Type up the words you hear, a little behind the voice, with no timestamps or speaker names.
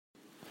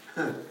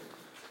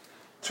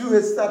through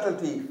his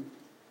subtlety,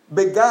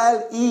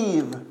 beguiled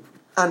Eve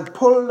and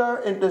pulled her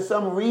into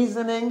some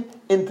reasoning,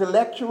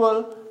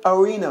 intellectual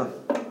arena,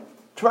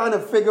 trying to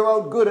figure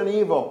out good and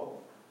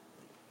evil.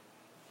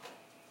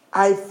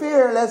 I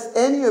fear lest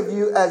any of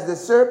you, as the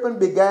serpent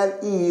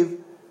beguiled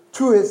Eve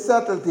through his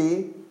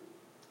subtlety,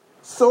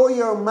 so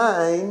your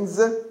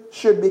minds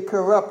should be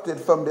corrupted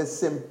from the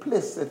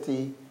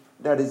simplicity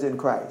that is in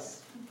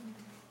Christ.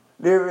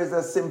 There is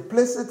a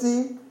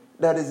simplicity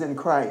that is in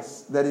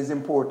Christ that is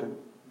important.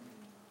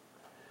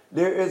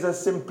 There is a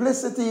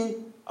simplicity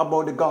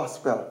about the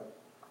gospel.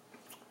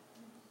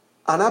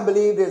 And I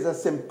believe there's a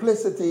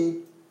simplicity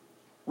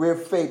where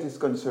faith is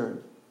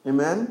concerned.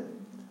 Amen?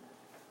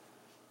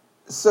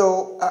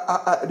 So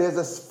there's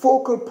a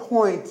focal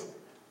point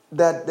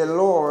that the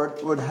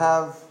Lord would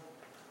have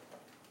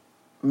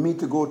me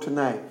to go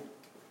tonight.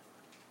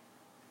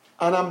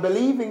 And I'm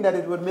believing that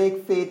it would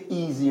make faith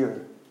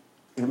easier.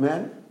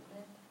 Amen?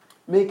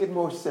 Make it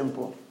more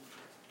simple.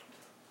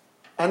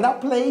 And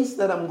that place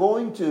that I'm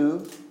going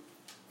to,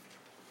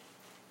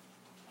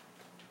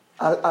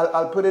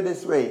 I'll put it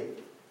this way.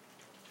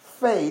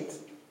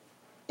 Faith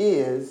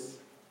is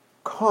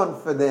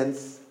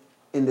confidence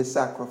in the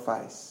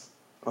sacrifice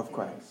of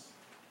Christ.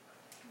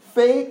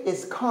 Faith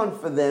is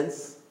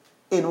confidence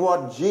in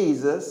what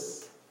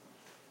Jesus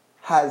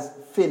has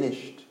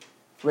finished.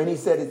 When he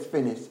said it's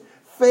finished.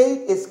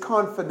 Faith is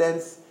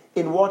confidence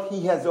in what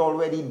he has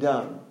already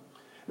done.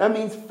 That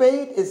means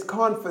faith is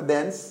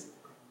confidence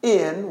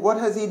in what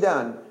has he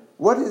done.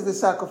 What is the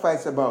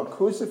sacrifice about?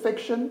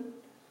 Crucifixion,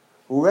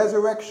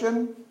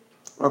 resurrection,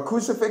 or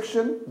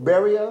crucifixion,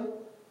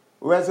 burial,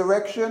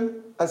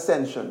 resurrection,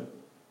 ascension.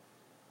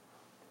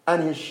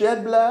 And his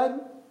shed blood,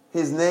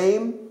 his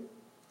name,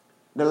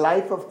 the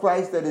life of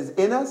Christ that is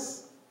in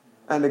us,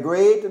 and the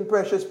great and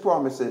precious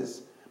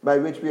promises by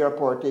which we are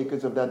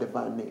partakers of that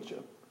divine nature.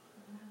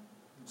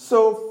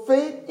 So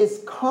faith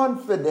is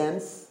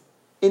confidence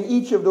in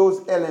each of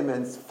those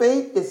elements.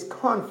 Faith is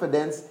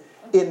confidence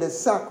in the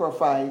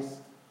sacrifice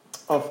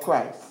of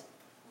Christ.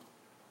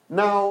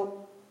 Now,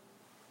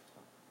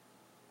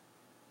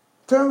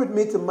 turn with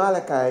me to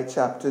Malachi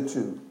chapter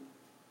 2.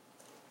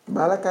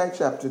 Malachi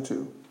chapter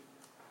 2.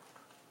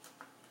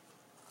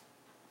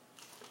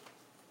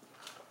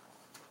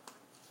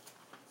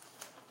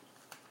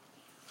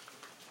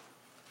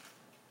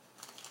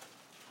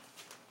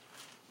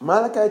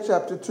 Malachi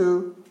chapter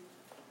 2.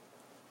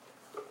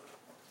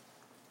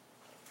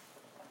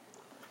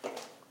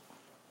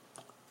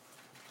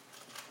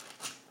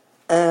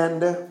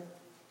 And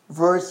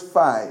verse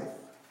 5.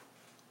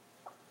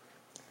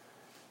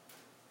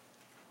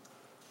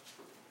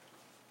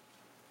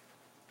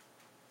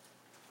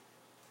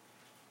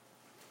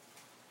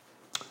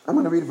 I'm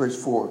going to read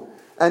verse 4.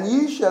 And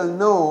ye shall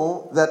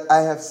know that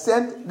I have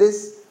sent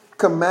this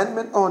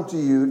commandment unto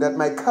you, that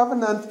my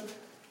covenant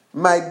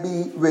might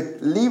be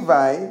with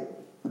Levi,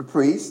 the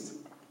priest,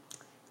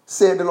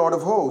 said the Lord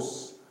of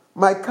hosts.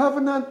 My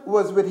covenant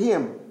was with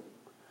him.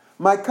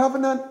 My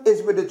covenant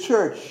is with the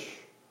church.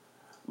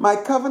 My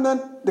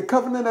covenant, the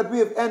covenant that we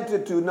have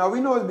entered to. Now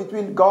we know it's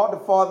between God the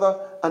Father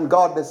and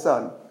God the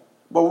Son.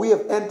 But we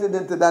have entered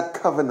into that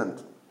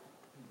covenant.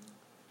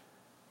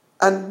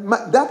 And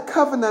that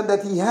covenant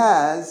that he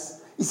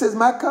has, he says,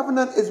 my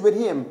covenant is with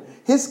him.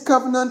 His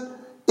covenant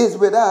is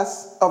with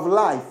us of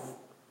life.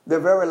 The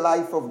very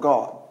life of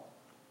God.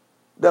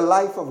 The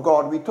life of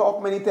God. We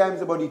talk many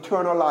times about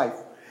eternal life.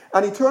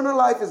 And eternal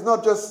life is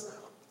not just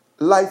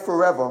life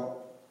forever.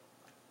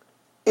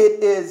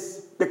 It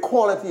is the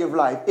quality of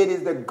life. It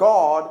is the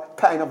God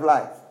kind of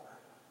life.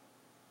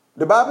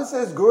 The Bible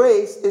says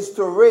grace is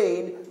to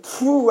reign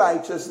through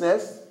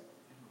righteousness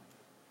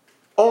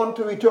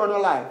unto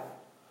eternal life.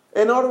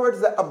 In other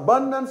words, the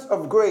abundance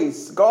of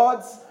grace,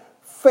 God's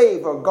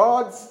favor,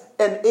 God's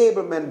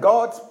enablement,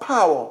 God's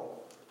power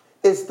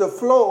is to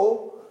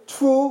flow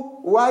through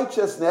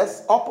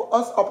righteousness,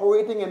 us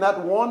operating in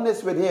that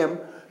oneness with him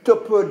to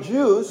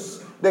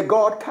produce the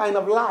God kind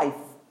of life.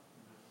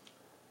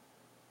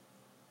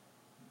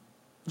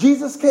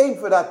 Jesus came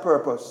for that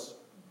purpose.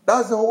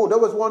 That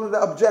was one of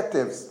the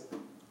objectives.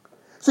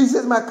 So he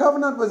says, my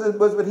covenant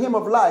was with him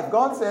of life.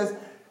 God says,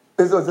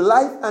 it was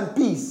life and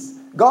peace.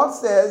 God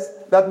says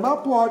that my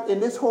part in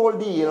this whole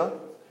deal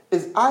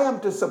is I am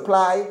to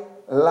supply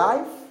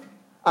life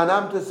and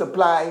I'm to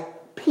supply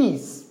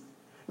peace.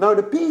 Now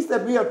the peace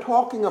that we are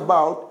talking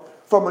about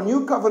from a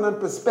new covenant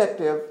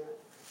perspective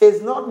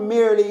is not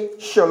merely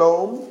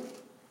shalom.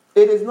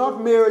 It is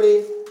not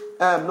merely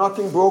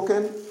nothing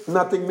broken,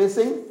 nothing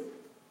missing.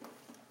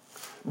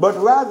 But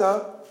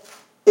rather,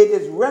 it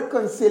is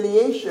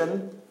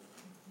reconciliation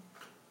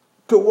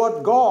to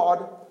what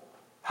God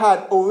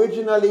had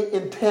originally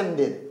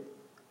intended.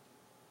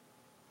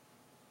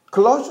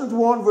 Colossians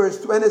 1 verse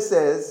 20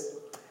 says,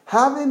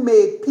 having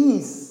made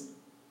peace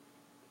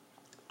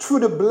through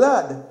the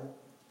blood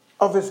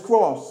of his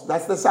cross,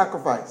 that's the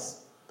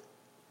sacrifice,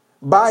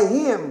 by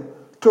him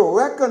to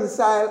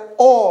reconcile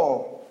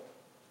all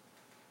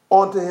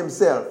unto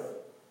himself.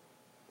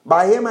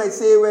 By him I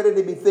say, whether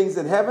they be things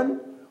in heaven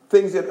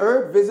things in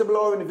earth, visible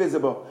or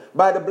invisible.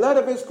 By the blood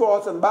of his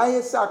cross and by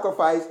his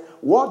sacrifice,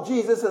 what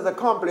Jesus has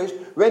accomplished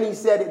when he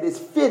said it is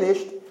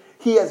finished,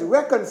 he has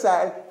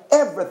reconciled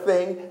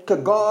everything to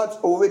God's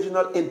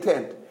original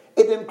intent.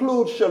 It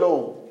includes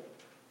shalom.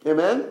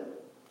 Amen?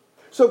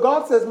 So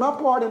God says, my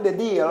part in the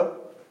deal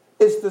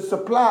is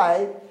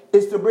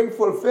to bring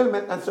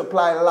fulfillment and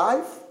supply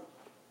life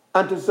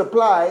and to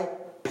supply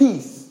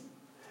peace.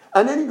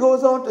 And then he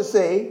goes on to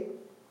say,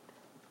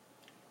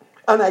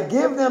 and I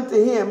give them to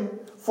him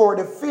for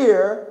the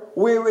fear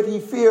wherewith he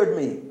feared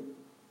me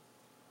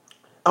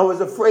and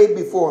was afraid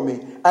before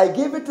me. I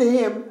give it to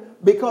him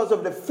because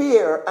of the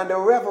fear and the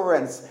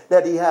reverence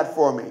that he had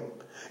for me.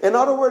 In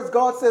other words,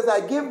 God says,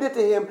 I give it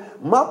to him.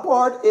 My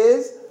part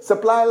is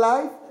supply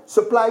life,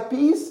 supply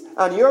peace,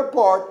 and your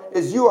part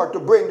is you are to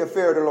bring the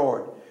fear of the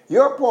Lord.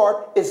 Your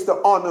part is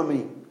to honor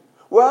me.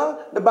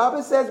 Well, the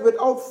Bible says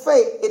without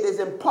faith, it is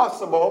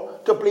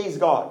impossible to please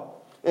God.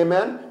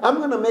 Amen. I'm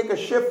going to make a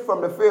shift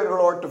from the fear of the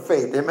Lord to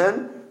faith.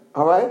 Amen.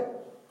 All right.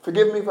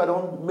 Forgive me if I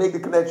don't make the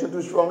connection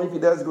too strongly. If he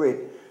does, great.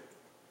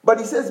 But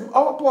he says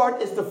our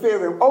part is to fear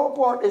him. Our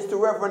part is to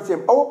reverence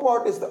him. Our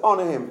part is to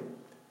honor him.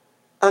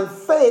 And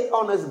faith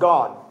honors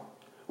God.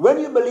 When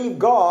you believe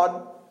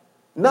God,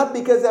 not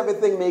because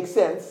everything makes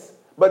sense,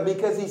 but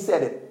because he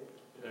said it.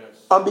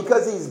 Yes. And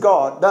because he's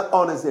God, that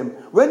honors him.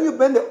 When you've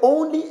been the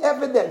only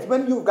evidence,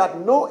 when you've got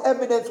no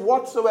evidence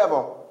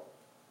whatsoever,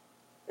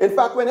 in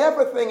fact, when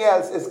everything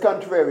else is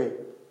contrary,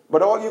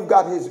 but all you've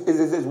got is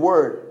his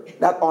word,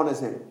 that honors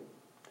him.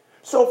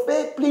 So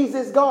faith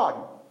pleases God.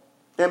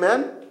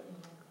 Amen?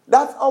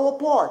 That's our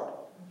part.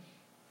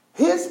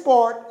 His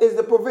part is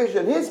the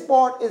provision. His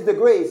part is the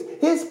grace.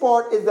 His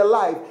part is the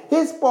life.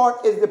 His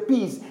part is the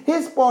peace.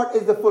 His part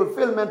is the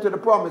fulfillment of the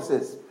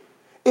promises.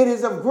 It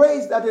is of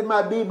grace that it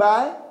might be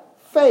by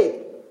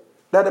faith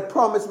that the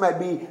promise might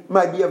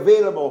be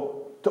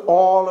available to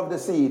all of the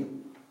seed.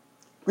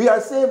 We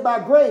are saved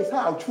by grace.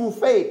 How? Through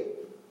faith.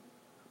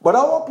 But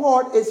our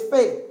part is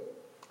faith.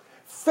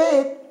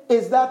 Faith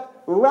is that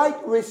right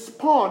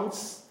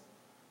response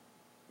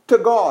to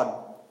God.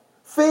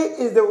 Faith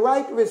is the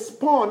right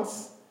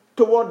response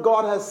to what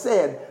God has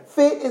said.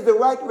 Faith is the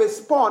right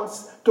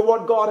response to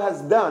what God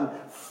has done.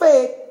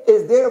 Faith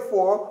is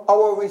therefore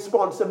our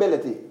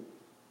responsibility.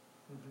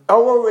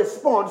 Our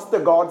response to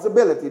God's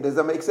ability. Does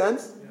that make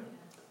sense? Yeah.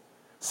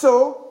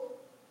 So,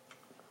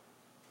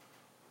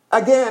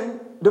 again,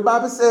 the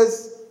Bible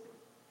says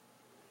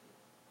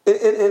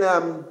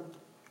in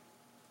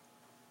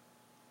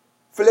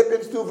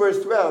Philippians 2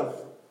 verse 12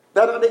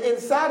 that on the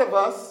inside of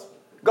us,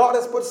 God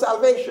has put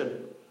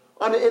salvation.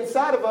 On the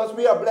inside of us,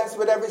 we are blessed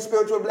with every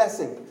spiritual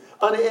blessing.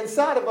 On the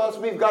inside of us,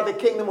 we've got the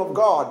kingdom of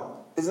God.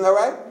 Isn't that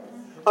right?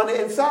 On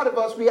the inside of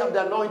us, we have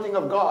the anointing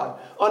of God.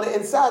 On the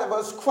inside of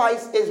us,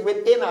 Christ is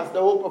within us,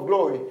 the hope of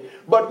glory.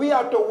 But we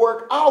are to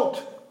work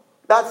out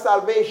that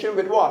salvation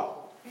with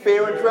what?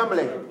 Fear and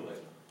trembling.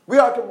 We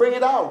are to bring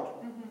it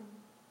out.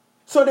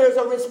 So there's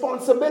a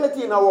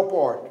responsibility in our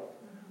part.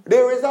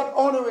 There is that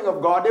honoring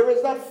of God. There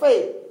is that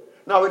faith.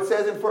 Now it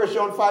says in 1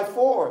 John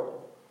 5:4,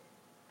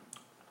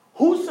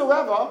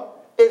 whosoever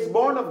is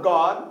born of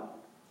God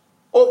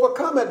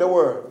overcometh the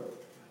world.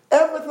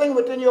 Everything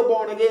within your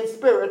born-again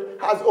spirit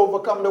has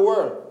overcome the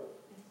world.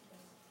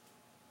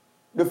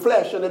 The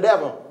flesh and the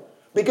devil.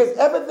 Because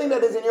everything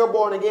that is in your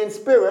born-again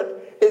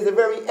spirit is the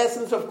very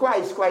essence of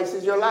Christ. Christ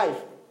is your life.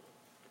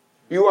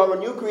 You are a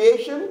new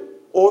creation.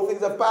 All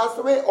things have passed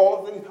away.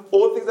 All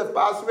things have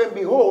passed away. And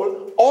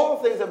behold, all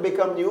things have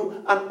become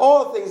new. And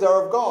all things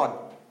are of God.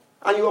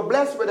 And you are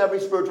blessed with every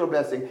spiritual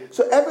blessing.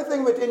 So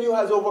everything within you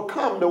has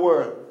overcome the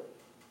world.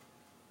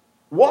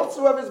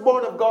 Whatsoever is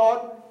born of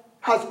God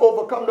has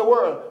overcome the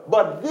world.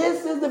 But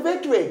this is the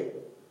victory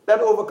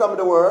that overcomes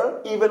the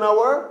world, even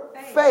our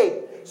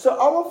faith. So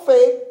our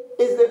faith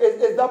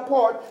is that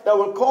part that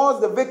will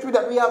cause the victory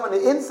that we have on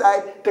the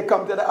inside to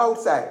come to the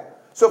outside.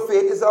 So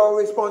faith is our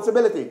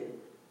responsibility.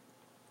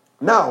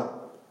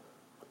 Now,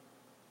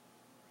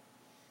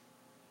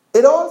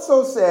 it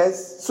also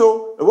says,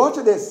 so watch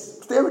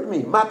this, stay with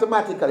me,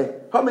 mathematically.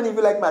 How many of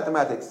you like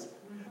mathematics?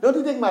 Don't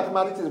you think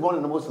mathematics is one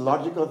of the most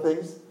logical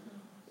things?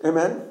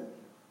 Amen?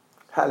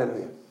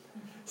 Hallelujah.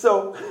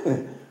 So,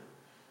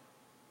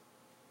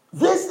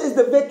 this is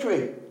the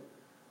victory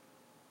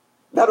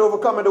that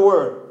overcometh the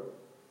world,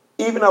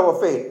 even our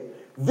faith.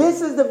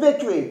 This is the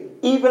victory,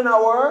 even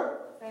our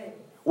faith.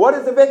 What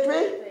is the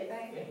victory? Faith.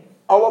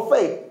 Our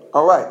faith.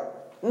 All right.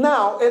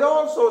 Now, it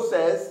also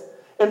says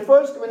in 1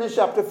 Corinthians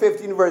chapter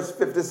 15, verse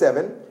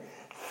 57,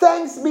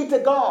 thanks be to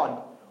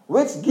God,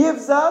 which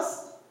gives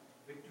us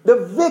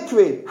the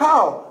victory.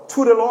 How?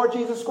 Through the Lord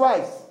Jesus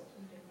Christ.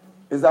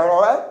 Is that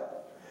all right?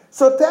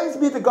 So thanks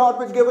be to God,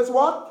 which gives us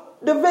what?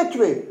 The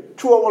victory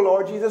through our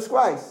Lord Jesus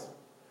Christ.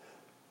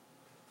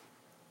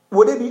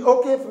 Would it be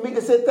okay for me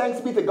to say thanks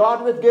be to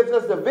God, which gives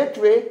us the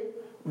victory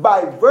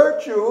by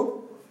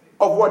virtue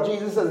of what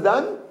Jesus has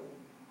done?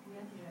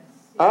 Yes.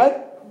 All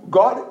right?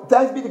 God,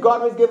 thanks be to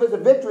God, which gives us the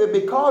victory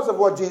because of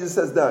what Jesus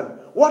has done.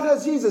 What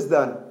has Jesus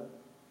done?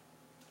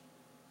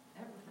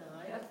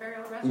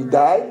 He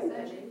died.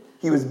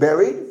 He was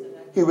buried.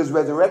 He was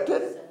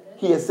resurrected.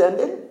 He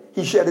ascended.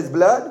 He shed his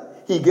blood.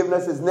 He given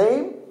us his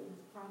name.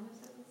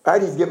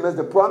 Right? He's given us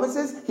the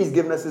promises. He's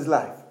given us his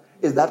life.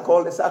 Is that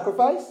called a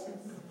sacrifice?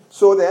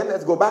 So then,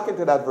 let's go back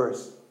into that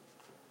verse.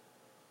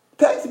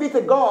 Thanks be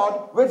to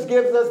God, which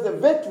gives us the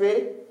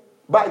victory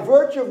by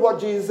virtue of what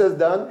Jesus has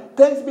done.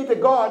 Thanks be to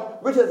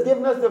God, which has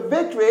given us the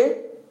victory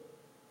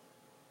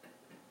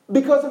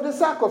because of the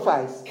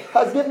sacrifice.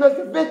 Has given us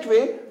the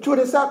victory through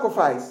the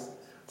sacrifice.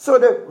 So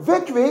the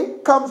victory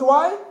comes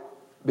why?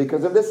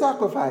 Because of the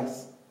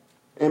sacrifice.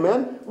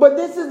 Amen? But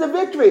this is the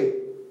victory.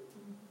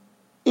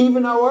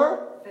 Even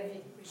our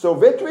faith. So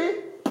victory,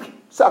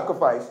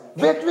 sacrifice.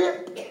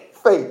 Victory,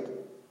 faith.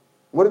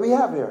 What do we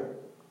have here?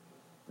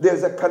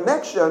 There's a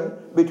connection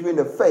between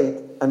the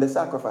faith and the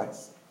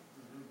sacrifice.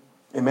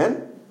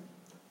 Amen?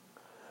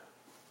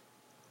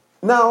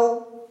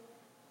 Now,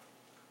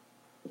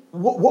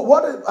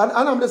 and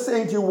I'm just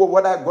saying to you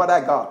what I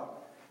got.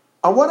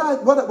 And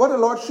what the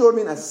Lord showed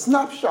me in a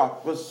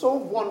snapshot was so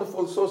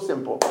wonderful, so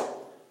simple.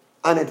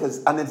 And it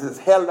is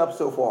held up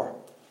so far.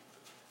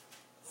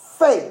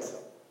 Faith.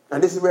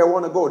 And this is where I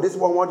want to go. This is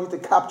what I want you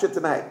to capture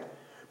tonight.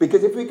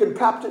 Because if we can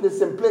capture the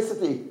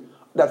simplicity,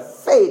 that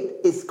faith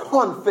is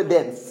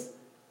confidence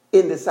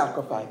in the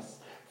sacrifice.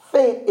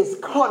 Faith is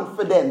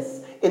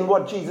confidence in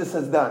what Jesus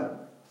has done.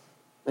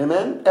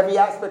 Amen? Every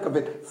aspect of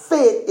it.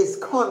 Faith is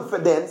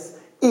confidence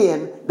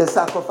in the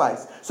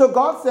sacrifice. So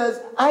God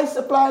says, I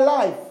supply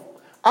life.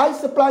 I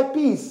supply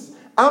peace.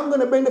 I'm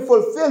going to bring the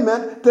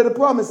fulfillment to the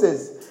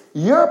promises.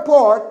 Your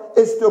part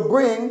is to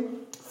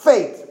bring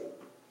faith.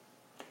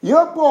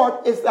 Your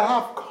part is to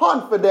have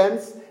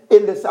confidence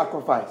in the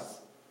sacrifice.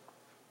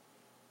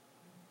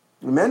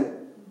 Amen?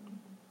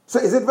 So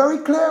is it very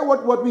clear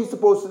what we're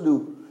supposed to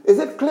do? Is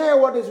it clear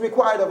what is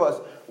required of us?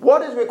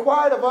 What is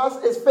required of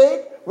us is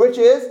faith, which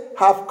is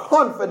have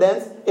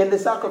confidence in the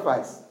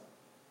sacrifice.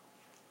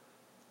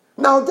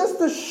 Now, just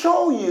to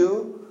show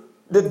you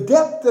the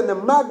depth and the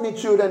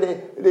magnitude and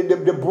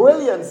the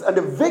brilliance and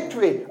the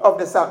victory of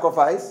the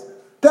sacrifice,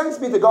 thanks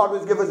be to God who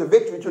has given us a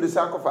victory through the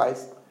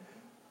sacrifice.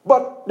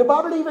 But the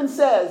Bible even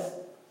says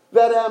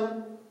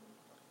that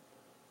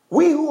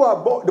we who are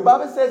born, the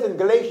Bible says in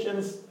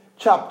Galatians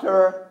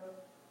chapter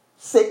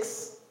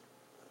 6,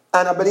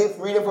 and I believe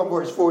reading from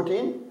verse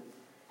 14,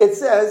 it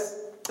says,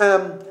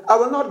 I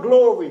will not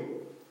glory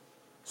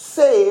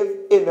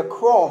save in the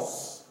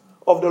cross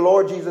of the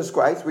Lord Jesus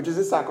Christ, which is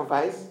a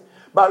sacrifice,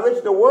 by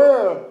which the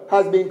world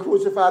has been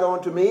crucified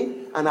unto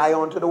me, and I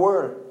unto the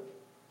world.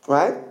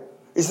 Right?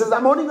 He says,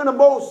 I'm only going to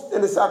boast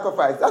in the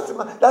sacrifice.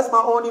 That's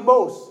my only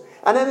boast.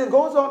 And then it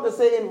goes on to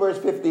say in verse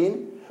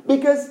 15,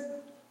 because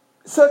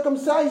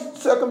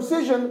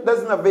circumcision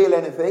doesn't avail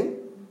anything,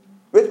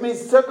 which means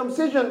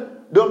circumcision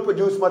don't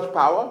produce much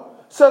power.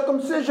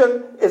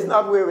 Circumcision is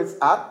not where it's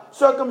at.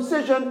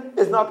 Circumcision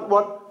is not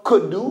what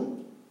could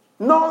do,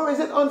 nor is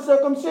it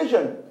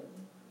uncircumcision.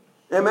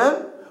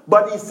 Amen?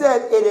 But he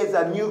said it is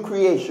a new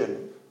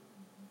creation.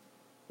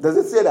 Does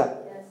it say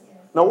that? Yes, yes.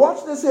 Now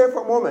watch this here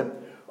for a moment.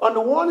 On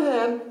the one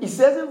hand, he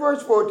says in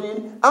verse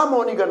 14, I'm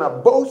only going to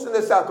boast in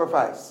the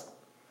sacrifice.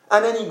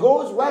 And then he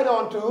goes right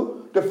on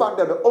to the fact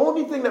that the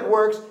only thing that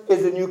works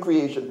is the new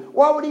creation.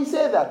 Why would he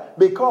say that?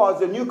 Because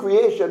the new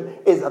creation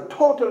is a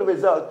total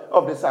result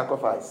of the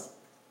sacrifice.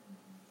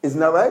 Isn't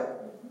that right?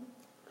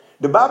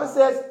 The Bible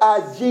says,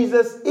 as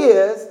Jesus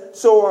is,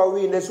 so are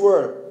we in this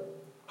world.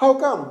 How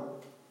come?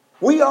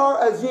 We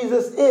are as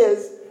Jesus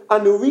is,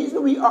 and the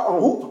reason we are,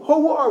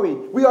 who are we?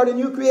 We are the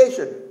new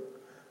creation.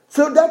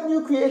 So that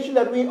new creation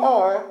that we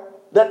are,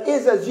 that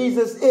is as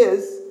Jesus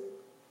is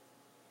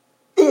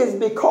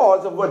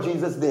because of what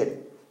Jesus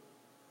did.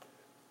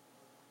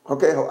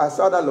 Okay, I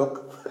saw that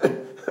look.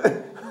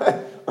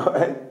 All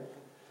right.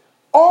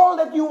 All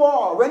that you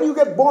are, when you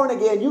get born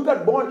again, you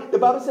got born, the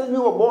Bible says we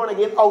were born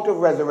again out of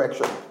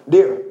resurrection.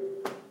 There.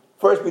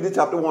 1 Peter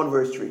chapter 1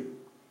 verse 3.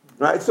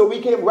 Right? So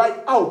we came right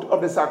out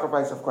of the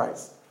sacrifice of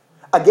Christ.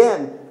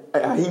 Again,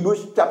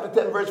 Hebrews chapter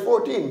 10 verse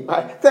 14.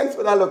 Right? Thanks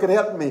for that look, it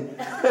helped me.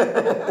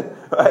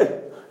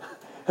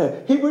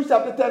 Right? Hebrews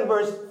chapter 10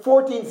 verse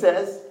 14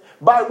 says,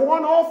 by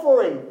one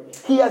offering,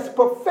 he has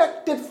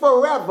perfected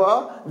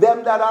forever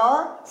them that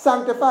are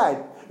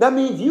sanctified. That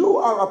means you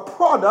are a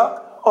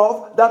product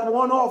of that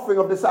one offering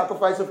of the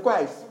sacrifice of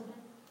Christ.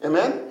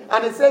 Amen?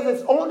 And it says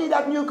it's only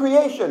that new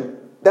creation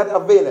that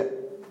availeth.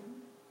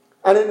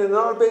 And in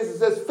another place it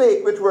says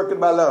faith which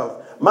worketh by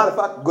love. Matter of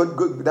fact,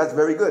 good, that's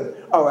very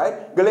good. All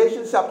right.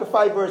 Galatians chapter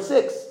 5 verse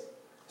 6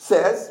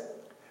 says,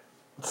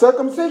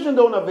 circumcision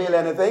don't avail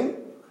anything,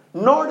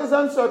 nor does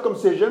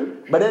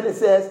uncircumcision. But then it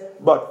says,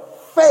 but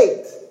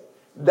faith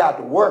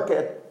that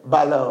worketh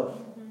by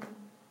love.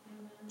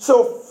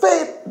 So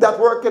faith that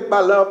worketh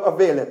by love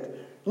availeth.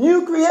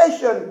 New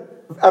creation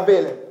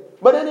availeth.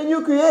 But then the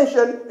new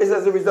creation is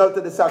as a result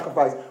of the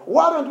sacrifice.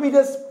 Why don't we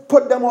just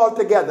put them all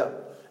together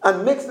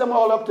and mix them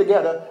all up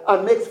together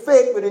and mix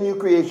faith with the new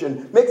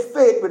creation? Mix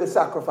faith with the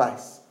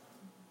sacrifice.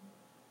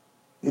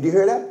 Did you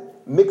hear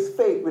that? Mix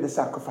faith with the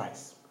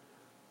sacrifice.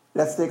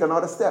 Let's take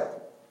another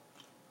step.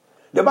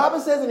 The Bible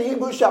says in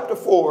Hebrews chapter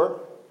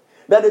 4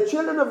 that the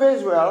children of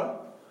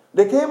Israel,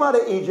 they came out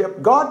of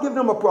Egypt. God gave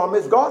them a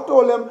promise. God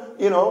told them,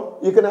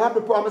 you can have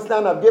the promised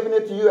land. I've given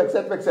it to you,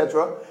 etc.,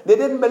 etc. They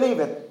didn't believe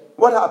it.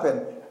 What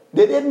happened?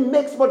 They didn't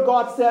mix what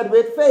God said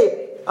with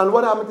faith. And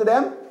what happened to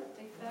them?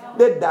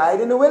 They died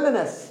in the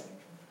wilderness.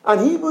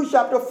 And Hebrews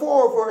chapter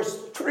 4,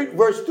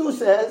 verse 2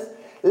 says,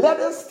 let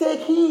us take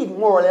heed,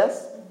 more or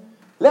less.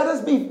 Let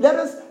us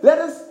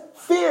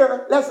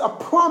fear, lest a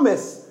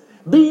promise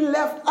be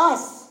left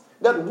us,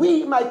 that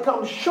we might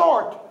come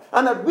short,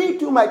 and that we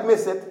too might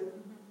miss it,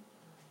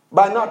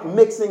 by not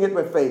mixing it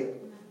with faith.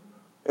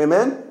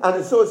 Amen?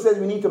 And so it says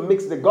we need to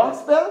mix the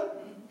gospel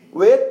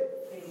with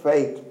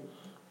faith.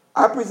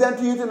 I present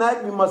to you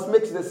tonight, we must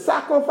mix the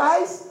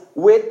sacrifice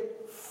with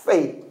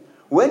faith.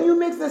 When you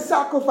mix the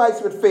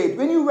sacrifice with faith,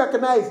 when you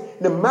recognize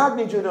the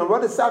magnitude of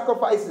what the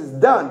sacrifice has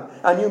done,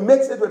 and you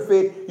mix it with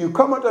faith, you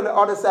come out on the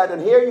other side,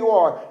 and here you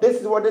are.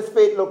 This is what this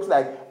faith looks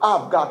like.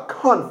 I've got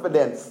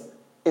confidence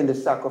in the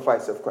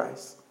sacrifice of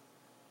Christ.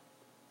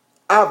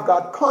 I've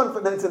got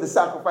confidence in the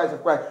sacrifice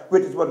of Christ,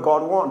 which is what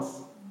God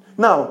wants.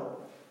 Now,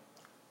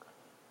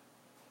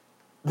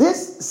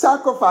 this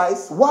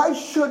sacrifice, why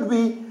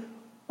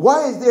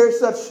is there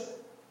such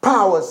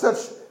power, such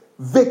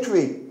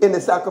victory in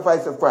the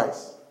sacrifice of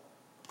Christ?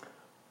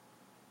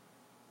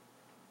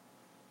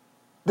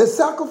 The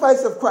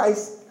sacrifice of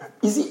Christ,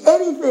 you see,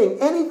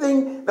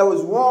 anything that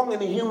was wrong in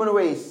the human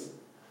race,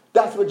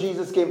 that's what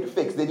Jesus came to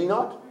fix, did he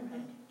not?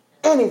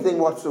 Anything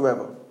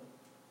whatsoever.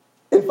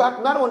 In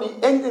fact, not only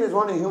anything that's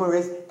wrong in the human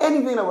race,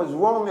 anything that was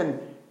wrong in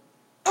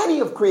any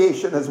of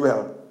creation as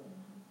well.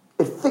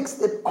 It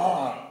fixed it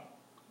all.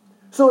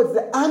 So it's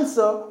the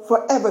answer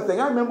for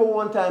everything. I remember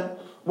one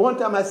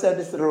time I said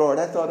this to the Lord.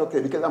 I thought,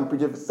 okay, because I'm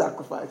preaching for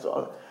sacrifice.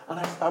 And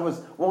I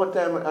was, one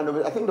time,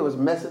 and I think there was a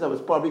message I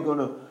was probably going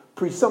to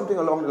preach something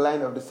along the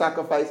line of the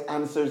sacrifice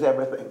answers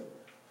everything.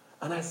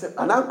 And I said,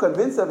 and I'm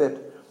convinced of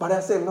it. But I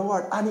said,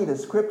 Lord, I need a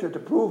scripture to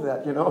prove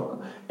that,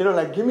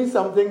 like give me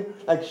something,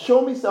 like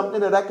show me something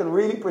that I can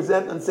really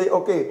present and say,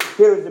 okay,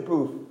 here is the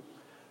proof.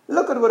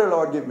 Look at what the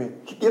Lord gave me.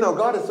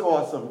 God is so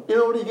awesome. You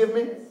know what he gave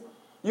me?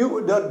 You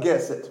would not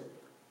guess it.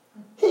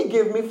 He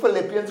gave me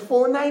Philippians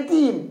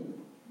 4:19.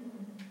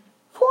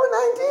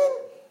 4:19?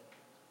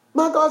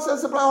 My God shall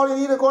supply all you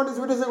need according to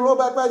his riches and glory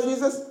by Christ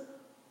Jesus.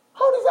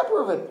 How does that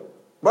prove it?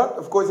 But,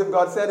 of course, if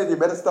God said it, you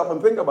better stop and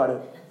think about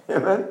it.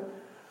 Amen?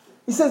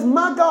 He says,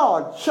 my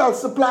God shall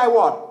supply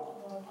what?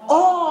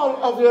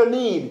 All of your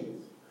need.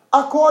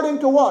 According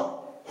to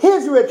what?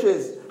 His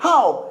riches.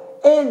 How?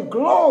 In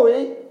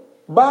glory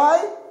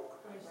by...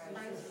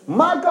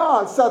 My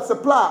God shall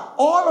supply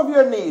all of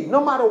your need,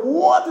 no matter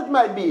what it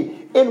might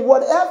be, in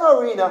whatever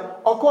arena,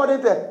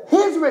 according to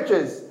his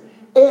riches,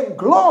 in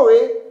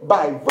glory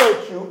by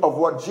virtue of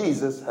what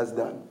Jesus has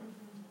done.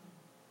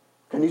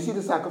 Can you see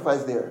the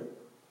sacrifice there?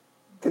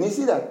 Can you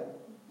see that?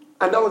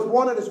 And that was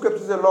one of the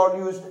scriptures the Lord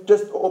used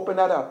just to open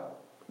that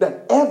up.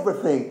 That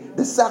everything,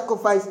 the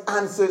sacrifice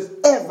answers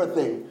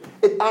everything.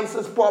 It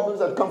answers problems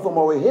that come from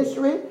our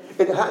history.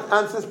 It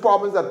answers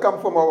problems that come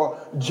from our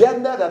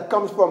gender, that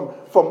comes from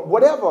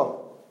whatever.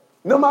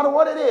 No matter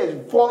what it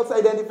is, false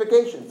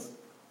identifications.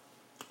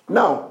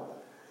 Now,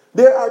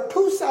 there are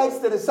two sides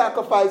to the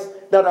sacrifice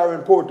that are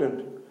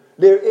important.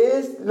 There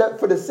is,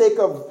 for the sake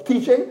of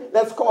teaching,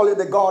 let's call it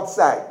the God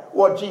side,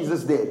 what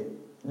Jesus did.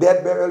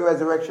 Death, burial,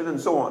 resurrection, and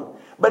so on.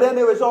 But then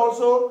there is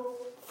also,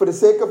 for the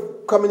sake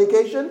of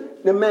communication,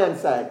 the man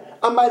side.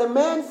 And by the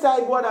man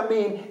side, what I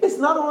mean, it's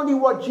not only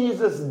what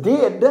Jesus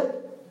did,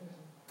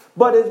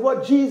 but it's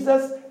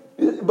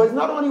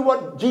not only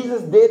what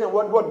Jesus did and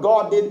what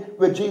God did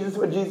with Jesus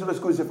when Jesus was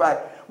crucified,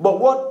 but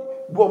what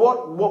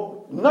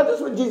not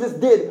just what Jesus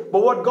did,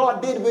 but what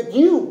God did with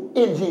you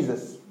in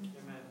Jesus.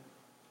 Amen.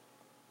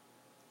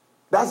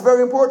 That's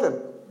very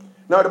important.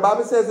 Now the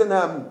Bible says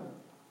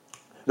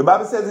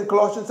in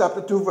Colossians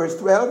chapter 2 verse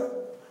 12.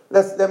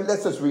 Let's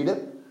just read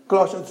it.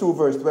 Colossians 2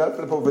 verse 12.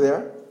 Flip over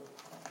there.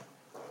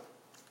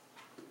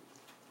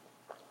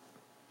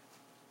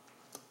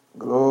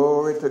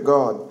 Glory to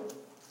God.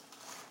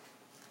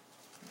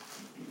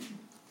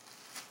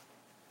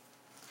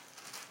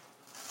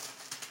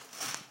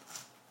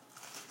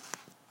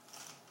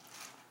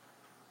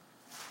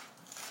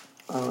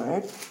 All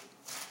right.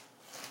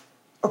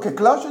 Okay,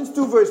 Colossians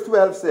 2 verse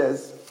 12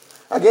 says,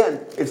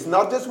 again, it's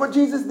not just what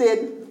Jesus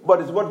did, but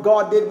it's what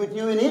God did with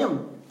you in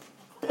him.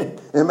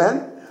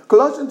 Amen.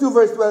 Colossians 2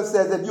 verse 12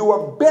 says that you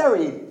are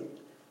buried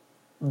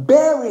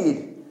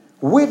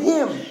with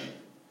him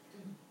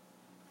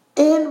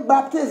in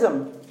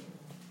baptism,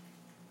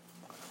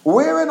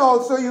 wherein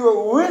also you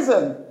are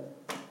risen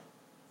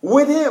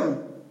with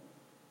him.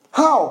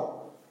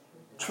 How?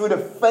 Through the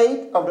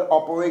faith of the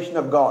operation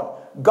of God.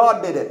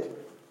 God did it.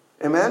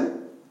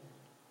 Amen?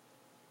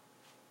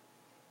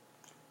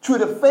 Through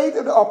the faith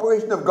of the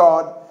operation of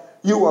God,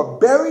 you were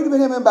buried with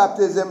him in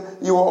baptism.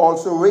 You were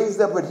also raised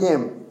up with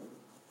him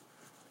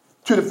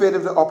through the faith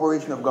of the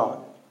operation of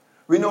God.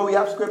 We know we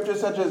have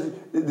scriptures such as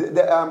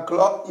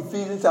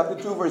Ephesians chapter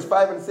 2 verse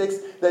 5 and 6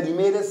 that he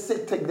made us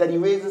that he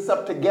raised us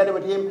up together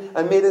with him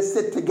and made us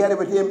sit together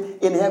with him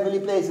in heavenly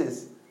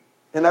places.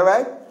 Isn't that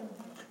right?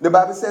 The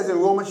Bible says in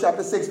Romans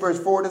chapter 6, verse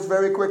 4, just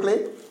very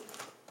quickly.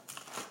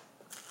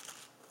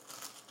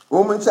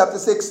 Romans chapter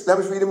 6, let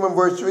me read it from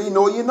verse 3.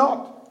 Know ye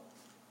not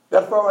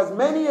that for as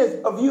many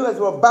of you as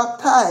were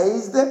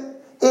baptized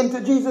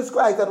into Jesus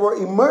Christ, that were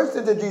immersed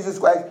into Jesus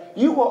Christ,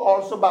 you were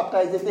also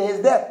baptized into his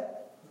death.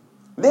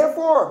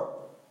 Therefore,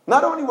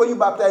 not only were you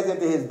baptized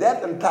into his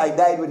death and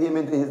died with him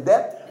into his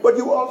death, but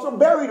you were also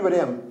buried with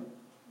him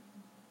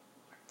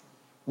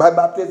by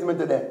baptism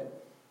into death.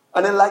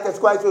 And then like as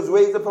Christ was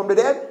raised up from the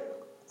dead,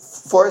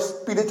 1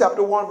 Peter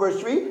chapter 1 verse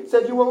 3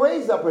 says you were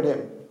raised up with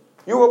him.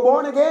 You were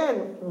born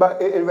again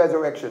in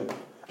resurrection.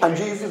 And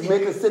Jesus made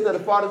to sit at the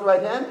Father's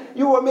right hand.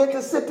 You were made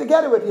to sit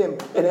together with him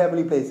in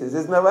heavenly places.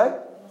 Isn't that right?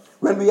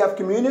 When we have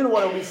communion,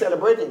 what are we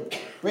celebrating?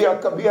 We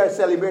are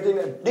celebrating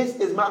that this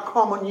is my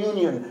common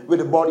union with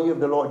the body of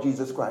the Lord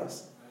Jesus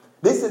Christ.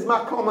 This is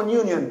my common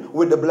union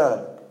with the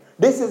blood.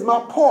 This is my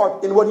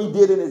part in what he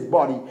did in his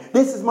body.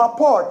 This is my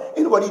part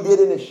in what he did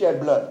in his shed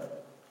blood.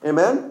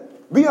 Amen?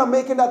 We are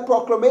making that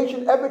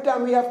proclamation every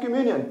time we have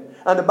communion.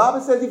 And the Bible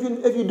says if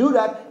you do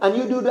that and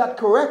you do that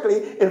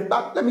correctly, in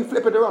fact, let me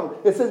flip it around.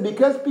 It says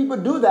because people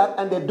do that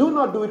and they do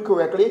not do it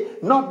correctly,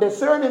 not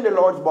discerning the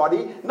Lord's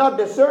body, not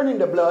discerning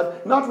the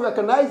blood, not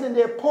recognizing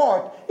their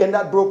part in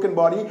that broken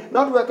body,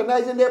 not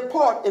recognizing their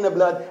part in the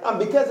blood, and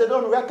because they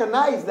don't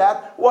recognize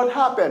that, what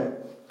happened?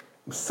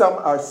 Some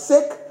are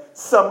sick,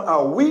 some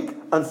are weak,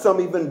 and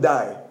some even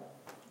die.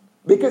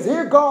 Because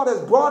here God has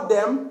brought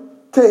them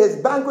to his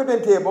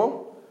banqueting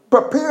table,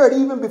 prepared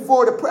even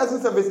before the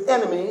presence of his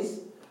enemies,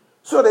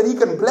 so that he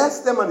can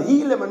bless them and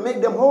heal them and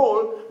make them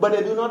whole, but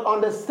they do not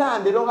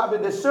understand. They don't have the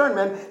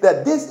discernment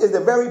that this is the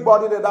very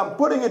body that I'm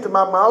putting into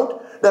my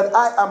mouth, that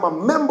I am a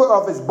member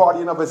of his body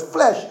and of his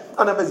flesh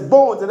and of his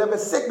bones, and every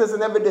sickness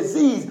and every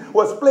disease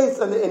was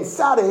placed on the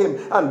inside of him,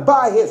 and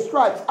by his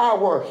stripes I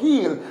were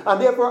healed,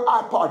 and therefore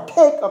I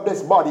partake of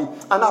this body,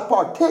 and I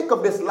partake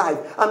of this life,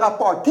 and I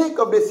partake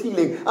of this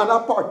healing, and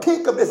I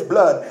partake of this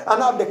blood,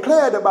 and I've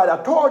declared that by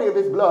the authority of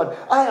his blood,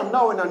 I am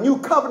now in a new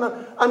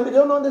covenant, and they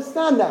don't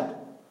understand that.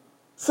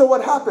 So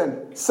what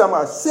happened? Some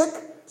are sick,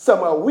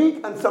 some are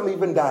weak, and some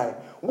even die.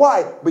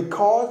 Why?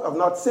 Because of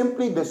not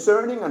simply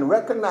discerning and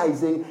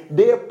recognizing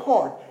their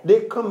part,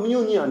 their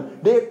communion,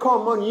 their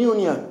common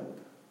union,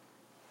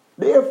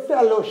 their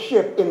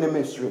fellowship in the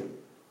mystery.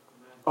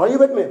 Are you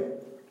with me?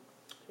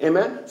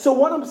 Amen? So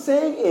what I'm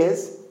saying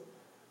is,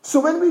 so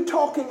when we're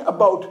talking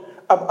about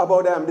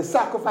the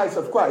sacrifice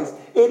of Christ,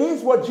 it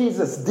is what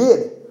Jesus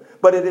did,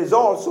 but it is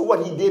also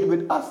what he did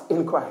with us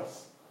in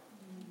Christ.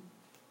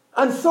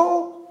 And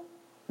so,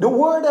 the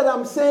word that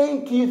I'm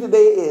saying to you today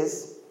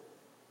is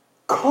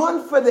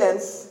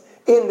confidence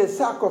in the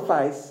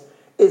sacrifice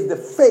is the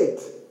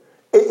faith.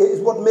 It is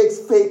what makes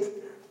faith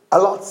a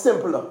lot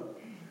simpler.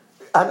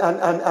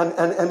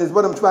 And is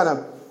what I'm trying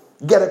to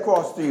get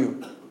across to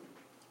you.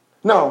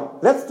 Now,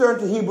 let's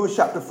turn to Hebrews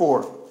chapter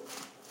 4.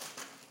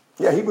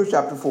 Yeah, Hebrews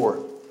chapter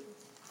 4.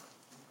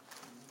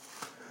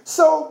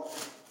 So,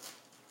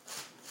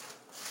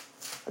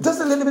 just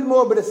a little bit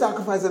more about the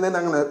sacrifice and then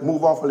I'm going to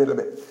move off a little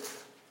bit.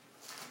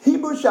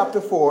 Hebrews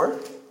chapter 4.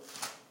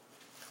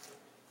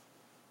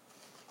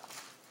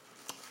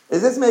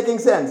 Is this making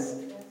sense?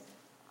 Yes.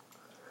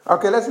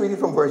 Okay, let's read it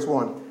from verse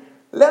 1.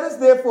 Let us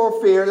therefore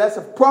fear lest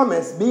a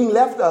promise being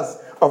left us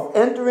of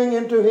entering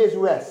into his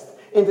rest,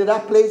 into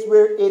that place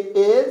where it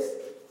is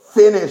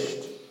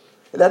finished,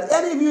 that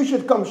any of you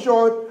should come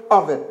short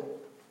of it.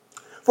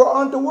 For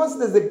unto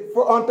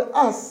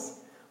us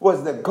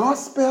was the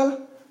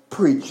gospel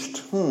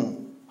preached.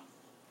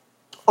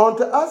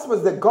 Unto us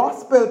was the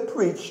gospel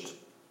preached,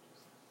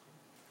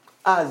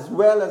 as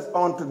well as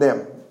unto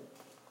them.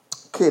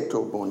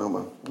 Keto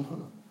bonoma.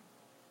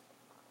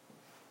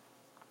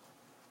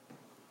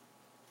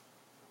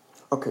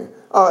 Okay.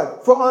 All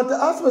right. For unto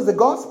us was the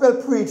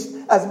gospel preached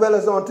as well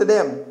as unto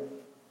them.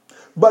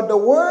 But the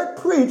word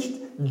preached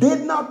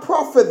did not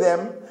profit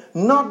them,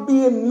 not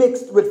being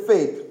mixed with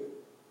faith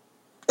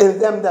in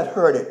them that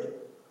heard it.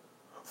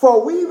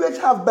 For we which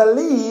have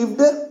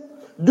believed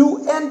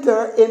do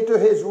enter into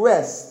his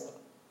rest.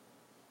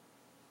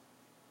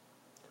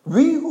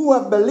 We who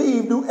have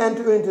believed do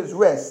enter into his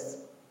rest.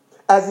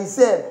 As he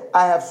said,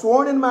 I have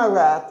sworn in my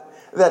wrath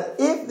that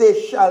if they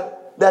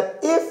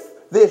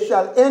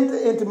shall enter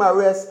into my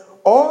rest,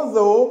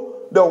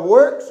 although the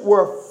works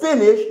were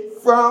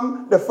finished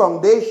from the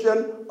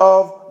foundation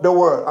of the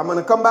world. I'm going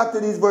to come back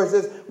to these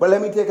verses, but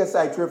let me take a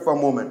side trip for a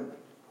moment.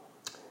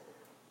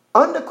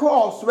 On the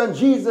cross, when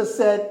Jesus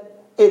said,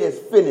 it is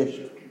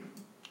finished.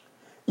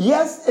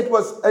 Yes, it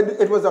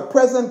was a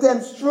present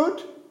tense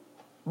truth,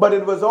 but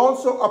it was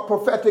also a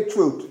prophetic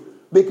truth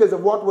because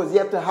of what was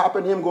yet to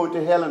happen, him going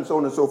to hell and so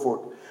on and so forth.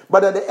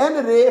 But at the end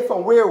of the day,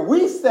 from where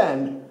we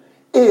stand,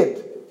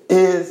 it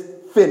is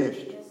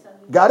finished. Yes,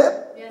 got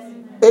it? Yes.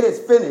 It is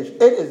finished.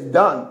 It is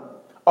done.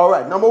 All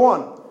right, number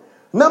one.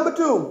 Number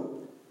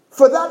two,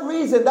 for that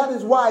reason, that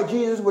is why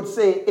Jesus would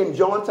say in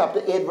John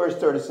chapter 8, verse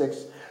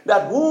 36,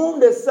 that whom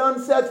the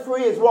Son sets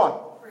free is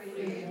what?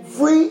 Free.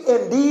 Free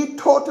indeed,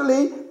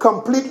 totally,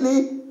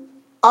 completely,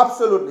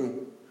 absolutely.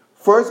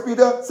 2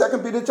 Peter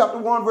chapter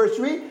 1 verse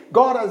 3,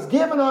 God has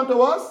given unto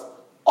us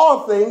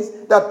all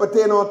things that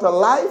pertain unto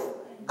life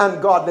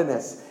and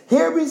godliness.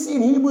 Here we see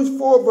in Hebrews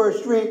 4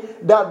 verse 3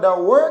 that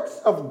the works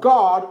of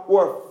God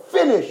were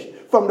finished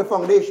from the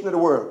foundation of the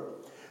world.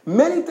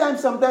 Many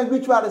times, sometimes we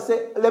try to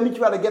say, let me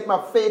try to get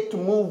my faith to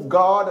move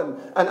God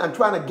and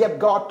trying to get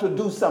God to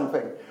do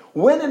something.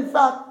 When in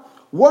fact,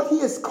 what he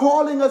is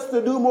calling us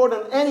to do more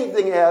than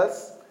anything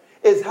else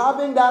is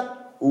having that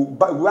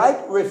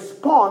right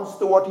response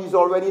to what he's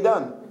already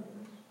done.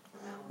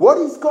 What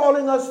he's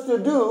calling us to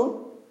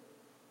do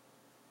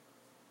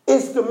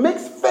is to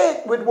mix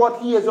faith with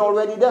what he has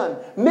already done.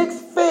 Mix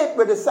faith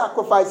with the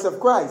sacrifice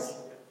of Christ.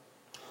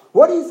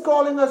 What he's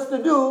calling us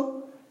to do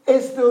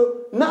is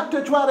to not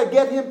to try to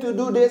get him to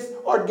do this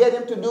or get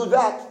him to do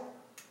that,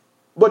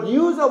 but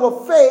use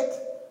our faith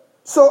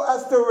so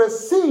as to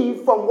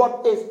receive from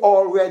what is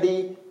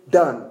already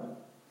done.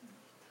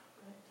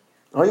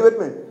 Are you with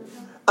me?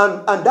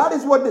 And that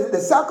is what the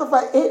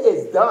sacrifice, it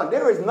is done.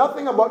 There is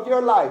nothing about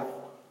your life,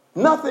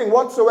 nothing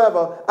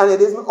whatsoever, and it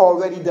isn't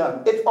already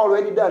done. It's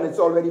already done. It's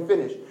already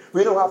finished.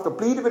 We don't have to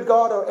plead with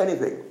God or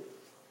anything.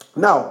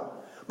 Now,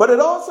 but it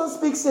also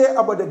speaks here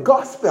about the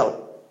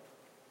gospel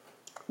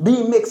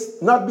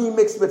not being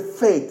mixed with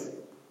faith.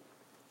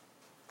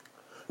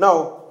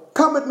 Now,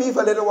 come with me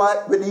for a little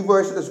while with these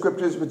verses of the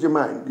scriptures with your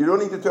mind. You don't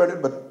need to turn it,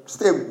 but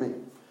stay with me.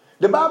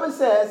 The Bible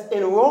says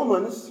in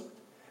Romans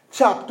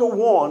chapter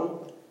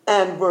 1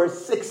 and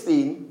verse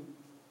 16,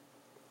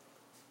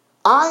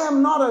 I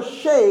am not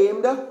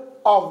ashamed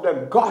of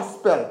the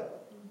gospel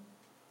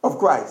of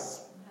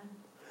Christ,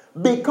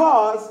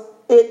 because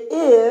it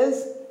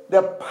is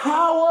the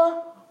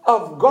power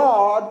of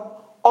God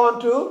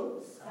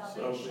unto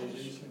salvation.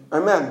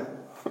 Amen.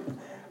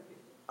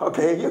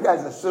 Okay, you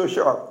guys are so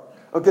sharp.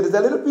 Okay, there's a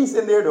little piece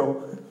in there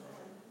though.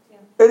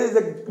 It is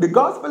the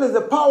gospel is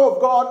the power of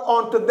God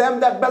unto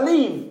them that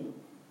believe.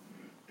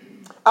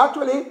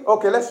 Actually,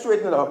 okay, let's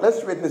straighten it out. Let's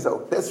straighten this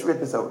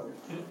out.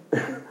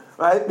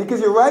 Right? Because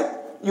you're right.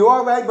 You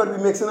are right, but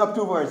we're mixing up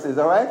two verses,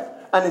 all right?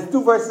 And it's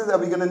two verses that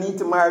we're going to need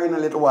to marry in a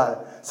little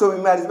while. So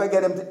we might as well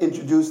get them to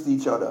introduce to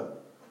each other.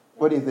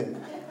 What do you think?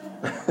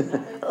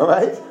 All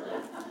right?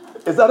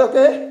 Is that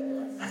okay?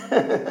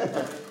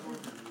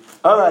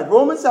 All right,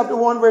 Romans chapter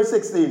 1 verse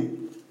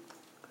 16.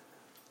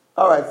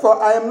 All right,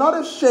 for I am not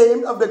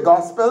ashamed of the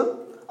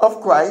gospel of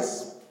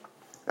Christ,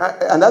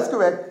 and that's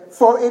correct,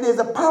 for it is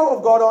the power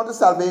of God unto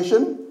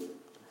salvation.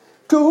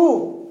 To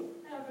who?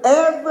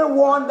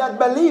 Everyone that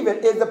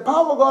believeth. Is the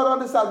power of God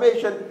unto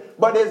salvation,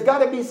 but there's got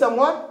to be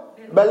someone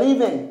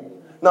believing.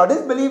 Now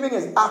this believing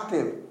is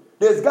active.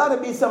 There's got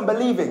to be some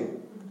believing.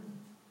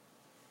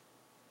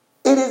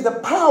 It is the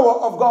power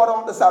of God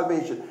unto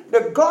salvation.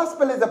 The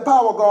gospel is the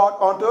power of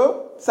God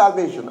unto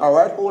salvation. All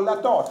right, hold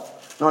that thought.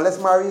 Now let's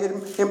marry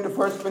him to 1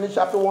 Corinthians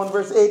chapter 1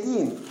 verse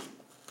 18.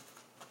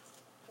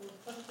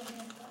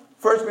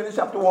 1 Corinthians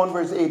chapter 1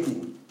 verse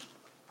 18.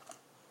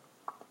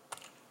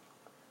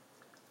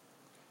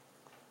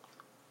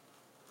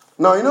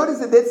 Now you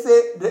notice it did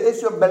say the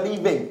issue of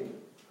believing.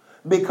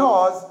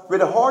 Because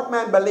with the heart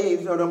man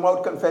believes, or the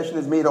mouth confession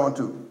is made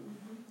unto.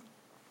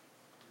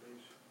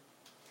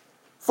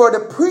 For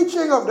the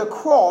preaching of the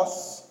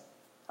cross,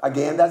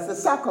 again, that's the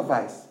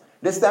sacrifice.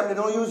 This time they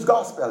don't use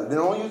gospel. They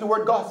don't use the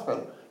word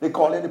gospel. They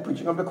call it the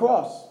preaching of the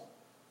cross.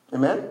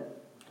 Amen?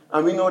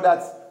 And we know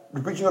that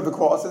the preaching of the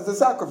cross is the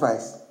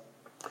sacrifice.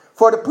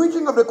 For the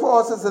preaching of the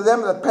cross is to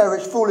them that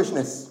perish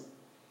foolishness.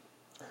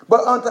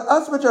 But unto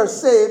us which are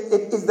saved,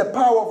 it is the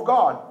power of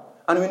God.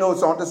 And we know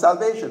it's unto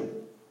salvation.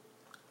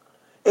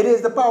 It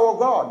is the power of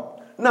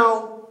God.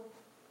 Now,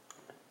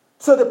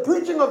 so the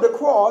preaching of the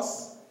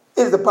cross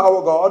is the power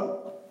of God.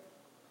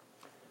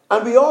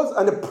 And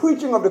the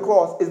preaching of the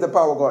cross is the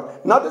power of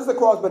God. Not just the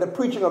cross, but the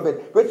preaching of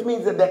it, which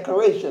means the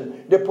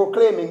declaration, the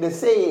proclaiming, the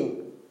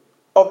saying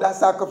of that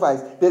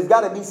sacrifice. There's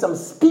got to be some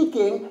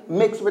speaking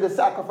mixed with the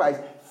sacrifice.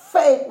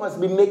 Faith must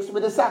be mixed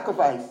with the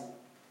sacrifice.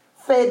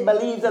 Faith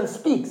believes and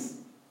speaks.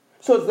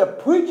 So it's the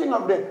preaching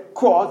of the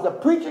cross, the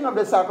preaching of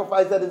the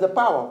sacrifice that is the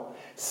power.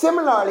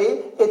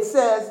 Similarly, it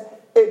says,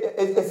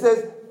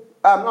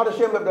 I'm not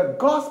ashamed of the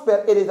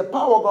gospel. It is the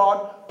power of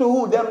God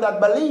to them that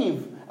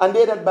believe. And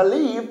they that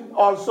believe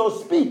also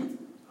speak.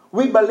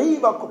 We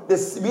believe,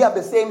 we have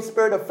the same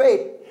spirit of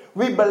faith.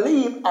 We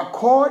believe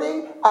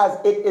according as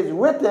it is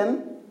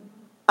written,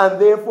 and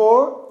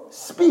therefore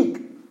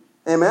speak.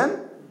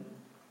 Amen?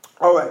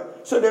 All right.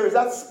 So there is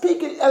that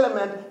speaking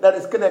element that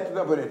is connected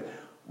up with it.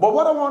 But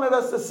what I wanted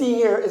us to see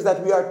here is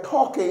that we are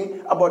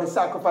talking about the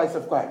sacrifice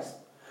of Christ.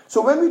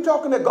 So when we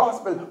talk in the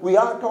gospel, we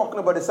are talking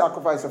about the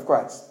sacrifice of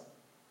Christ.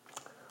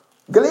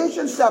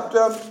 Galatians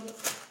chapter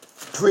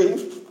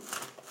 3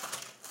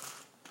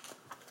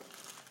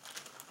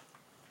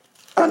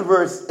 and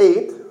verse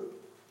 8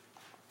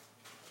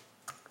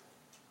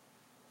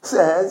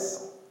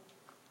 says,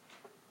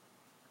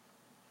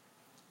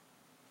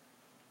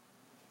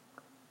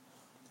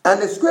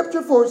 and the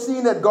scripture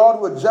foreseeing that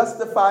God would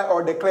justify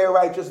or declare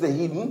righteous the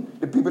heathen,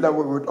 the people that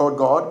were without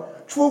God,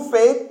 through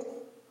faith,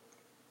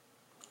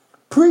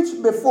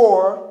 preached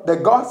before the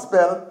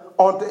gospel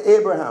unto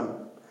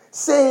Abraham,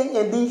 saying,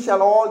 in thee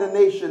shall all the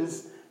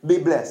nations be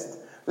blessed.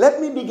 Let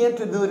me begin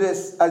to do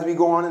this as we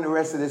go on in the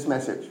rest of this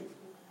message.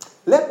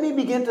 Let me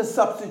begin to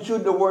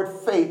substitute the word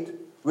faith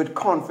with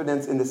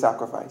confidence in the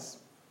sacrifice.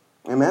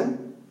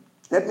 Amen?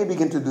 Let me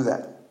begin to do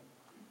that.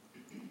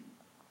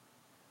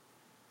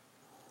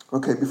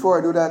 Okay, before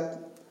I do that,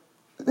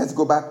 let's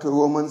go back to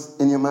Romans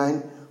in your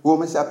mind.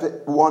 Romans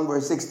chapter 1,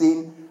 verse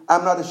 16.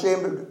 I'm not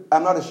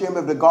ashamed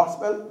of the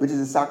gospel, which is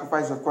the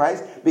sacrifice of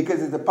Christ,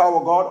 because it's the power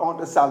of God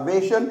unto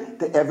salvation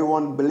to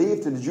everyone who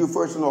believes, to the Jew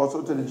first and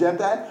also to the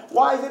Gentile.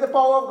 Why is it the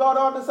power of God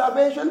unto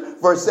salvation?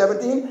 Verse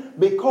 17.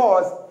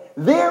 Because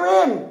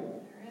therein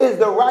is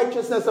the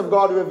righteousness of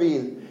God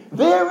revealed.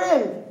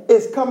 Therein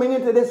is coming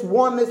into this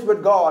oneness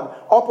with God,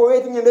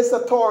 operating in this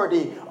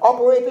authority,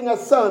 operating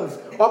as sons,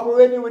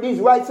 operating with these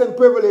rights and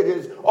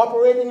privileges,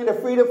 operating in the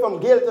freedom from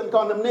guilt and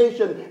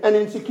condemnation and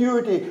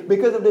insecurity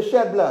because of the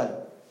shed blood.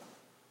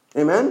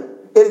 Amen?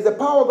 It is the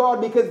power of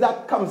God because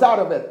that comes out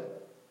of it.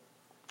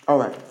 All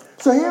right.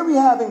 So here we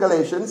have in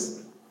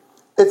Galatians,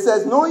 it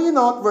says, know ye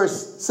not,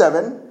 verse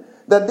 7,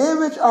 that they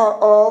which are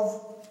of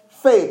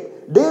faith,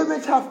 they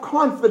which have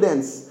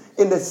confidence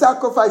in the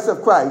sacrifice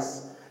of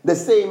Christ, the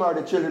same are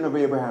the children of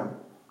Abraham.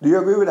 Do you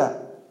agree with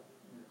that?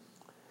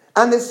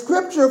 And the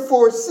scripture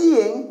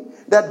foreseeing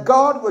that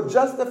God would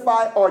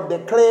justify or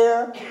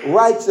declare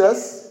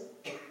righteous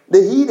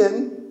the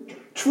heathen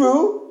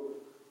through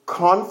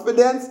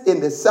confidence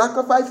in the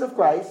sacrifice of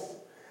Christ,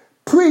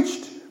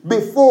 preached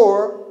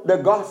before the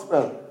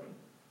gospel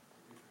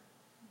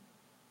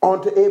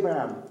unto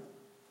Abraham.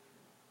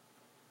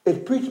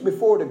 It preached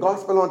before the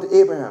gospel unto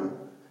Abraham,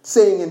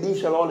 saying, in thee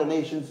shall all the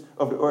nations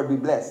of the earth be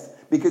blessed.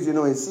 Because you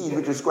know his seed,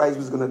 which is Christ,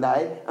 was going to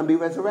die and be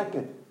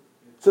resurrected.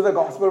 So the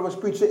gospel was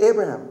preached to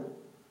Abraham.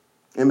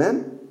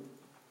 Amen?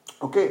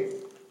 Okay.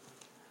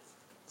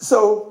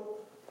 So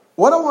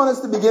what I want us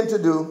to begin to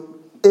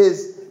do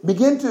is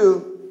begin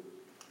to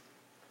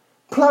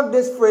plug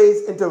this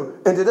phrase into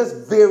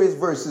just various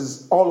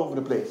verses all over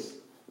the place.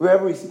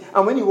 Wherever we see.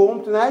 And when you go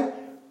home tonight,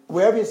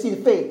 wherever you see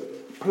the faith,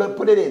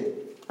 put it in.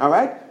 All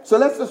right? So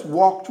let's just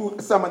walk through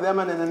some of them.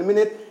 And in a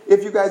minute,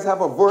 if you guys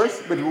have a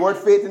verse with the word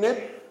faith in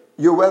it,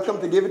 you're welcome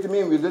to give it to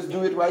me. And we'll just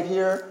do it right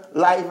here,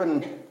 live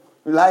and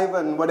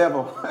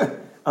whatever.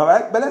 All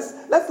right? But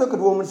let's look at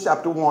Romans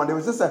chapter 1. There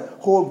was just a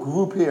whole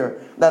group here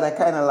that I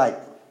kind of like.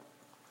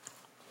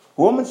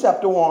 Romans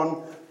chapter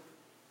 1,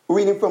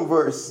 reading from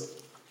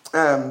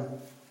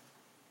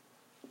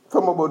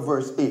about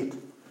verse 8.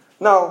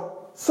 Now,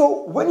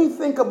 so when you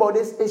think about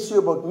this issue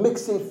about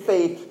mixing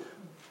faith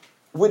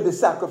with the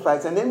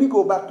sacrifice, and then we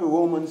go back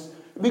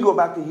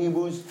to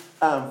Hebrews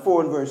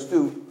 4 and verse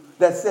 2,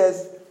 that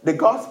says the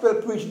gospel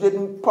preached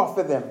didn't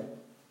profit them.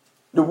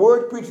 The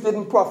word preached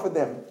didn't profit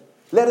them.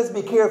 Let us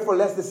be careful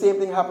lest the same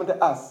thing happen to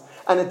us.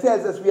 And it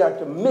tells us we are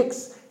to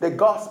mix the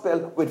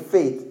gospel with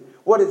faith.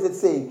 What is it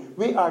saying?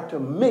 We are to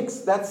mix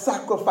that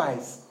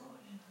sacrifice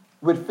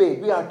with faith.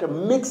 We are to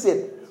mix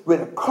it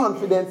with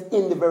confidence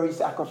in the very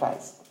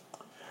sacrifice.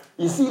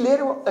 You see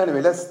later,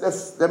 anyway,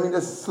 let me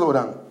just slow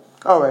down.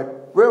 All right,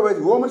 where was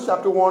it? Romans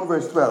chapter 1,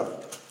 verse 12.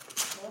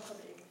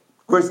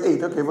 Verse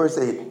 8, okay, verse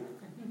 8.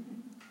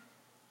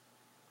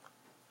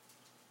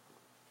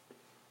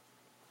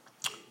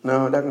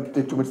 No, that would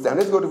take too much time.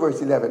 Let's go to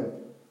verse 11.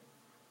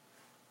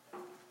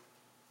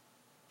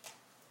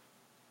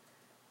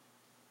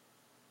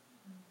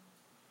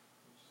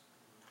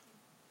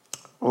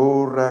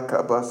 Oh,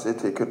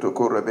 rakabasete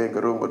ketokora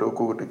bengarongo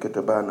doko de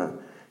ketabana.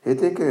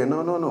 Heteke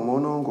no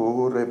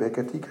monongo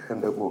rebeka tika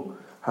ndabo.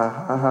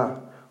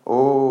 Ha.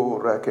 Oh,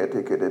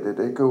 rakete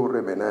de ko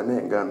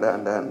rebenane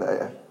nganda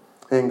ya.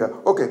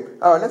 Enga. Okay.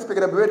 All right, let's pick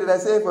it up. Where did I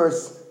say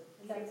verse?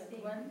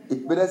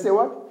 61. Did I say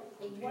what?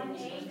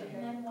 1:8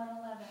 and then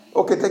 1:11.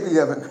 Okay, take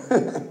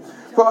 11.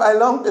 For I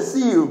long to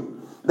see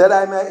you, that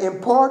I may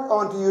impart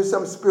unto you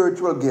some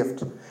spiritual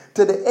gift,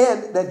 to the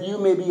end that you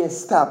may be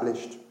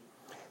established.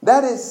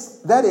 That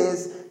is,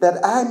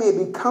 that I may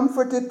be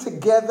comforted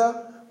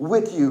together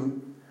with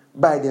you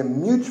by the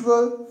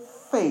mutual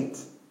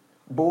faith,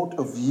 both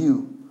of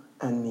you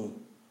and me.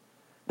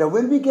 That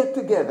when we get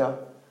together,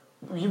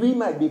 we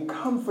might be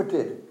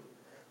comforted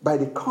by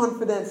the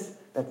confidence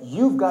that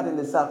you've got in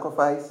the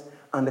sacrifice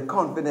and the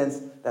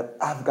confidence that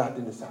I've got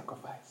in the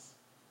sacrifice.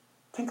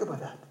 Think about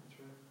that.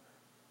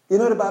 You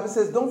know, the Bible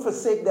says, don't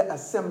forsake the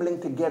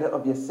assembling together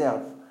of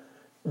yourself,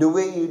 the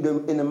way you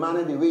do, in a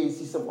manner, the way you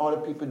see some other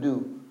people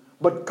do.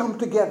 But come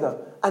together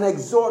and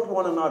exhort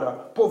one another,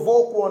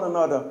 provoke one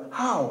another.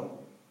 How?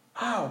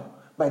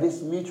 By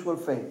this mutual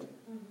faith.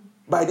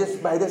 By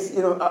this,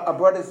 you know, a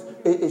brother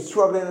is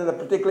struggling in a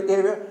particular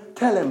area.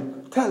 Tell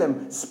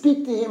him,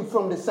 speak to him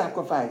from the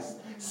sacrifice.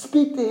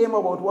 Speak to him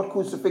about what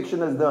crucifixion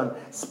has done.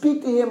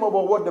 Speak to him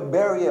about what the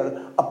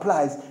burial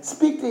applies.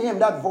 Speak to him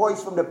that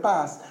voice from the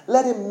past.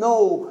 Let him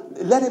know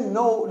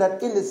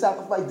that in the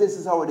sacrifice, this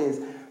is how it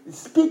is.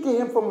 Speak to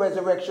him from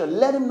resurrection.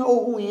 Let him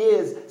know who he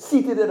is,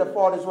 seated at the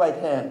Father's right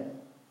hand.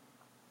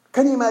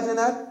 Can you imagine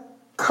that?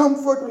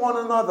 Comfort one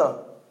another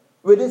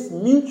with this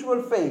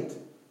mutual faith.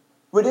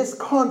 with this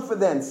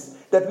confidence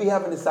that we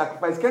have in the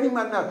sacrifice. Can you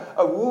imagine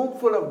a room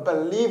full of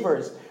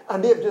believers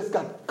and they've just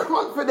got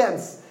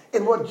confidence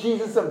in what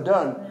Jesus has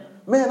done?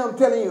 Man, I'm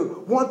telling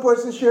you, one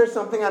person shares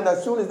something and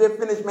as soon as they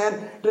finish,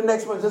 man, the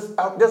next one's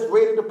just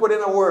waiting to put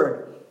in a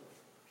word.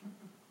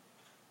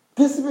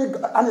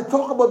 And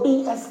talk about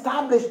being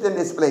established in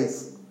this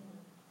place.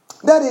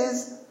 That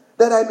is,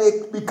 that I may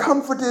be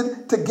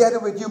comforted together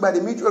with you by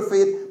the mutual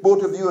faith,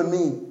 both of you and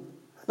me.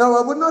 Now,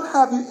 I would not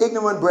have you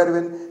ignorant,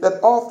 brethren,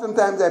 that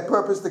oftentimes I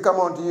purposed to come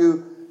unto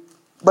you,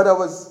 but I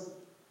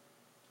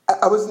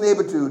wasn't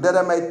able to, that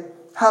I might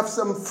have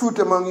some fruit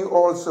among you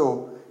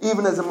also,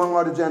 even as among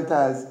other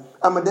Gentiles.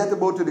 I'm a debtor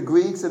both to the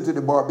Greeks and to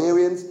the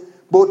barbarians,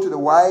 both to the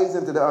wise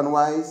and to the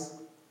unwise.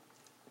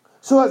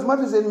 So as much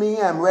as in me,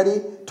 I am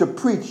ready to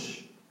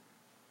preach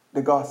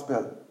the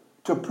gospel,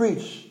 to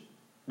preach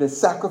the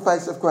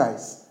sacrifice of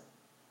Christ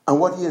and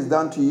what he has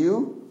done to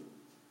you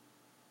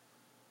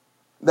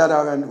that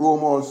are in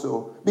Rome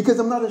also, because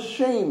I'm not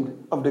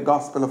ashamed of the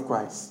gospel of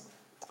Christ.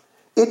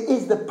 It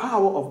is the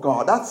power of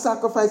God. That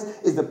sacrifice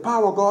is the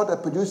power of God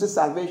that produces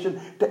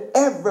salvation to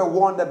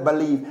everyone that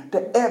believes,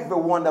 to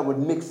everyone that would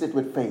mix it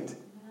with faith.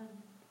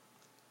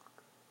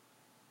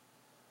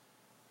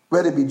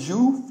 Whether it be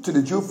Jew, to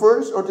the Jew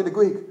first or to the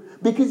Greek.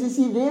 Because you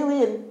see,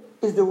 therein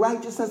is the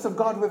righteousness of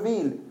God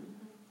revealed.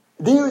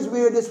 There is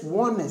where this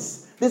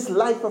oneness, this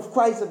life of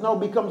Christ that now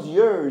becomes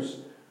yours.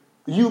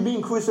 You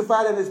being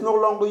crucified and it's no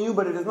longer you,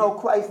 but it is now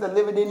Christ that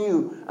liveth in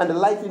you. And the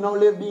life you now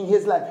live being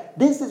his life.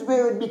 This is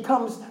where it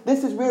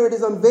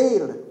is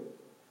unveiled.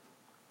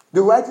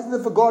 The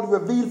righteousness of God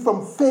revealed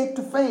from faith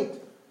to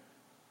faith.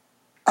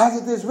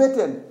 As it is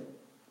written,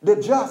 the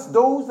just,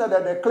 those that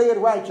are declared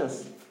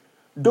righteous,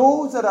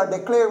 those that are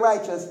declared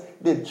righteous,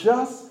 the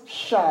just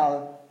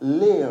shall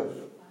live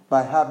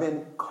by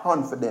having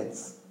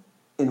confidence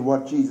in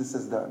what Jesus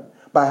has done.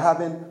 By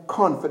having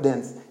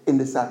confidence in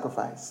the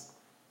sacrifice.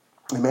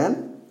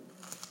 Amen?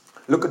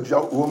 Look at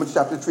Romans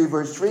chapter 3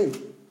 verse 3.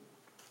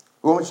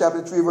 Romans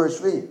chapter 3 verse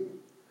 3.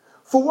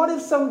 For what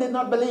if some did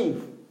not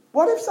believe?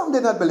 What if some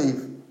did not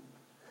believe?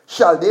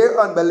 Shall their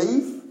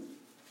unbelief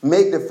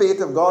make the faith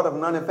of God of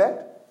none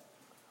effect?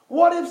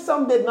 What if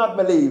some did not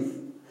believe?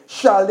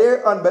 Shall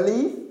their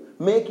unbelief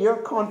make your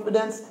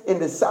confidence in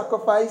the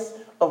sacrifice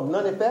of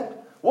none effect?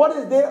 What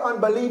does their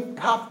unbelief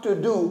have to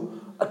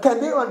do? Can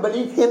their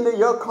unbelief hinder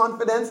your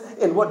confidence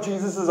in what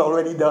Jesus has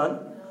already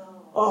done?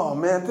 Oh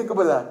man, think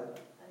about that.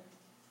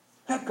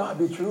 Let God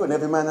be true and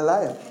every man a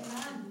liar.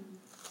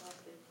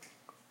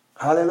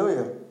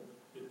 Hallelujah.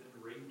 It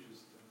enrages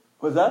them.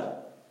 What's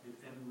that? It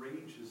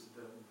enrages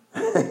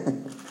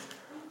them.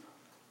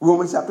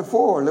 Romans chapter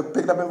 4, look,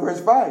 pick it up in verse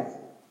 5.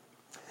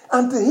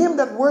 And to him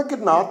that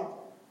worketh not,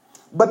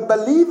 but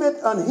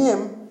believeth on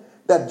him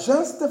that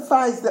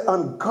justifies the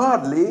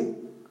ungodly,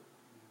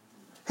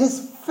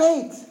 his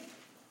faith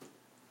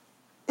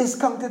is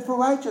counted for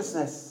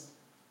righteousness.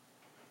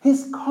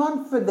 His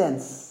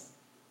confidence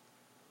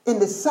in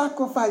the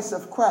sacrifice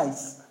of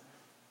Christ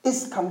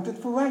is counted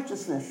for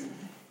righteousness.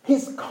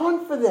 His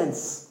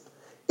confidence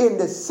in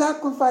the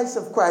sacrifice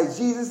of Christ,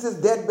 Jesus'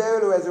 death,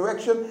 burial,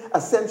 resurrection,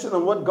 ascension,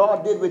 and what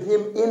God did with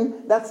him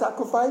in that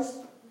sacrifice,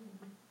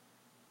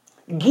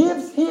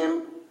 gives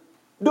him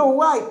the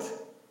right.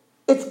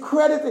 It's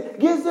credited.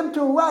 Gives him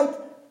the right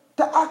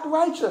to act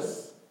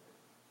righteous.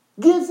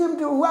 Gives him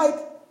the right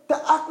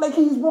to act like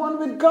he's one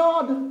with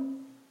God.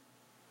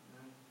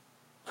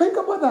 Think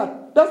about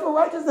that. That's what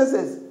righteousness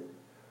is.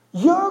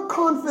 Your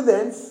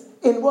confidence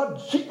in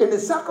in the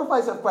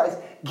sacrifice of Christ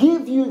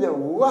gives you the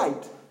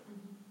right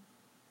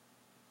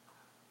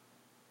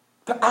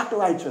to act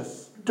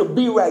righteous, to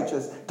be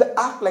righteous, to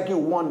act like you're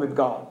one with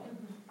God.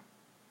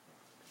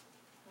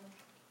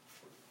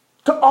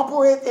 To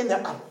operate in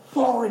the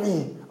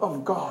authority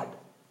of God,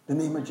 the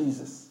name of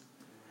Jesus.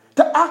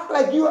 To act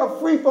like you are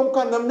free from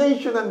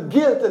condemnation and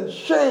guilt and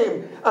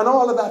shame and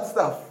all of that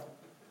stuff.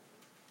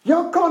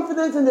 Your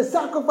confidence in the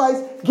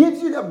sacrifice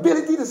gives you the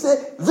ability to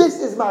say, this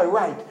is my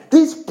right.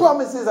 These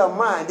promises are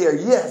mine. They're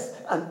yes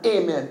and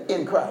amen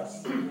in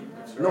Christ.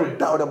 No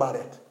doubt about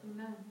it.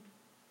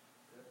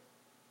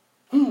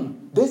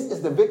 This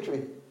is the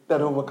victory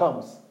that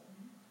overcomes.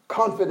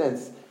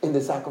 Confidence in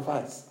the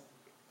sacrifice.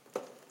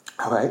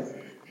 All right.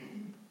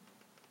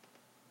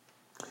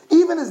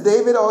 Even as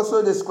David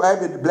also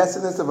described the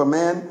blessedness of a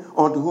man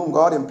unto whom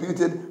God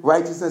imputed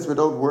righteousness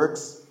without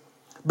works.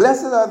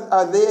 Blessed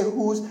are they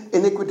whose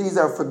iniquities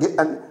are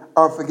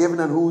forgiven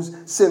and whose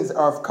sins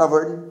are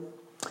covered.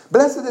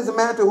 Blessed is the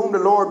man to whom the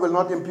Lord will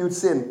not impute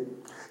sin.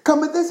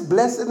 Cometh this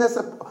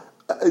blessedness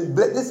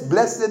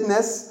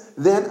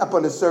then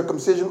upon the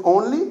circumcision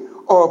only,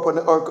 or upon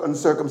the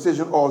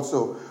uncircumcision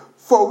also?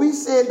 For we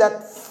say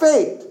that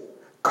faith,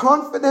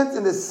 confidence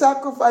in the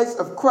sacrifice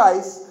of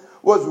Christ,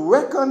 was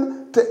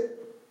reckoned to.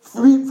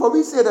 For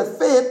we say that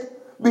faith.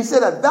 We say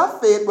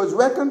that faith was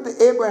reckoned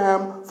to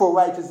Abraham for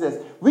righteousness.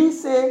 We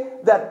say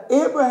that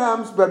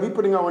Abraham's, but we're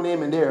putting our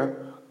name in there,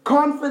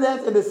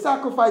 confidence in the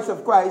sacrifice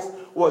of Christ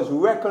was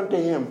reckoned to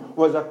him,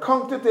 was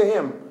accounted to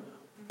him.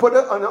 Put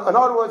it, in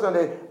other words, on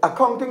the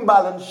accounting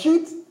balance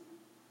sheet,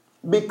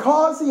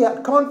 because he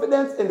had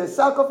confidence in the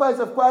sacrifice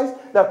of Christ,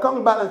 that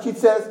comes back and she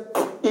says,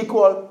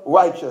 equal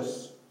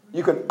righteous.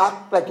 You can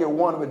act like you're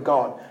one with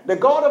God. The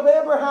God of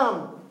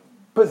Abraham,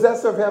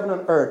 possessor of heaven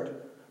and earth.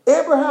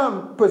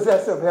 Abraham,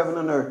 possessor of heaven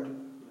and earth.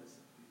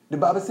 The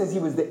Bible says he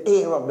was the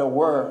heir of the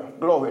world.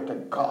 Glory to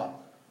God.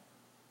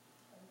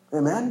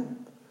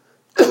 Amen.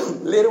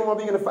 Later on,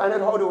 we're going to find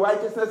out how the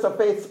righteousness of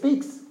faith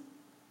speaks.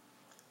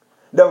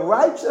 The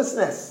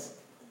righteousness,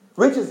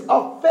 which is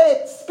of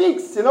faith,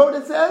 speaks. You know what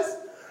it says?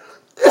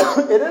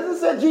 It doesn't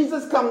say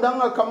Jesus come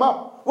down or come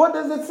up. What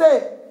does it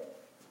say?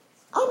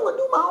 I'm going to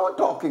do my own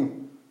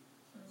talking.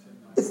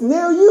 It's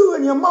near you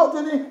in your mouth.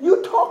 And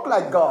you talk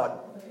like God.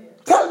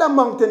 Tell the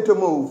mountain to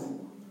move.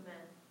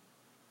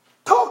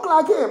 Talk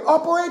like him.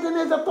 Operate in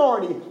his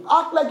authority.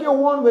 Act like you're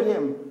one with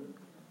him.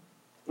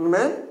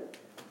 Amen.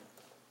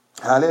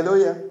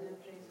 Hallelujah.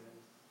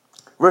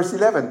 Verse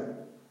 11.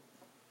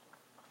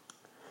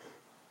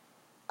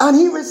 And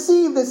he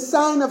received the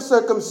sign of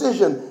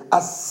circumcision,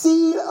 a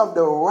seal of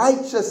the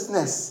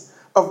righteousness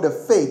of the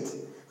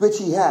faith which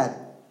he had,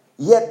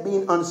 yet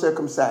being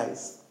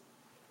uncircumcised.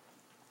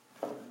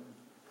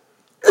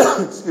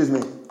 Excuse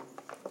me.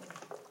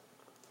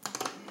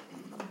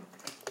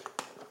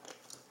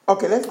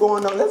 Okay, let's go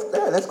on now.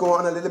 Let's go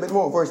on a little bit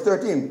more. Verse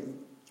 13.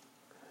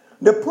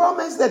 The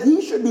promise that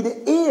he should be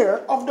the heir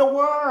of the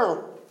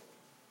world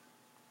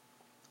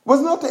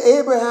was not to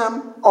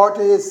Abraham or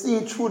to his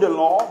seed through the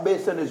law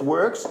based on his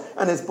works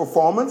and his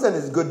performance and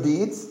his good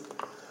deeds.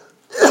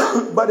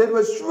 But it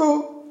was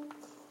true.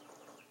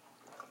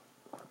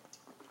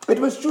 It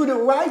was through the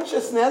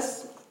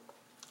righteousness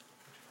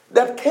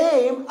that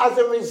came as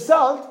a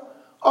result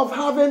of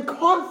having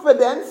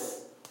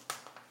confidence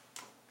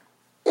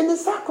in the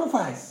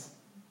sacrifice.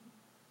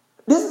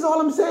 This is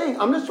all I'm saying.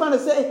 I'm just trying to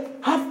say,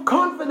 have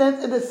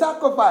confidence in the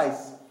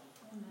sacrifice,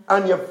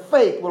 and your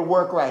faith will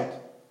work right.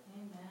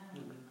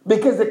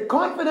 Because the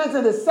confidence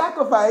in the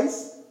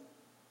sacrifice,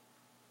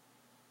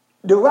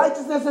 the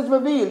righteousness is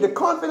revealed. The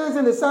confidence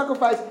in the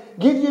sacrifice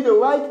gives you the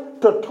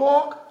right to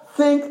talk,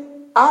 think,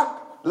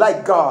 act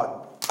like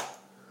God.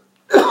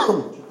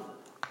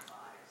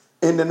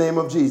 In the name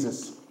of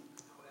Jesus.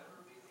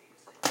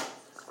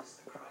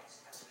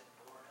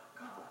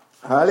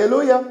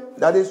 Hallelujah.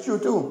 That is true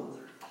too.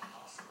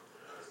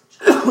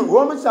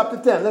 Romans chapter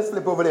 10. Let's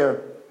flip over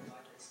there.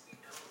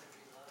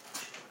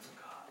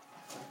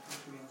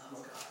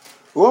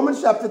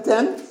 Romans chapter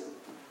 10.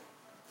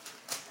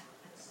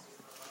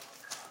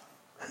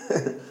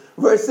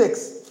 Verse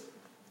 6.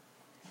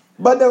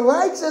 But the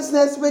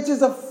righteousness which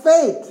is of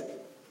faith,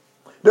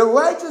 the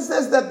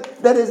righteousness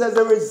that is as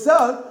a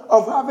result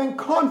of having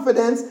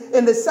confidence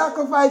in the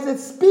sacrifice, it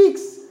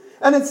speaks.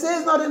 And it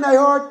says not in thy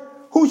heart,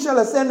 who shall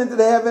ascend into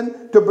the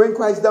heaven to bring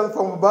Christ down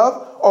from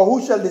above? Or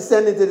who shall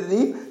descend into the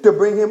deep to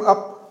bring him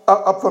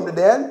up from the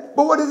dead?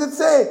 But what does it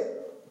say?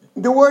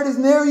 The word is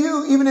near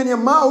you, even in your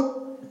mouth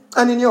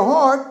and in your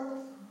heart.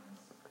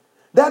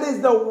 That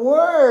is the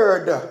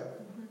word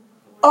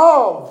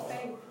of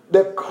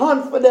the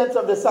confidence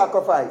of the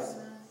sacrifice.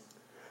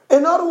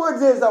 In other words,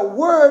 there's a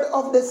word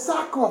of the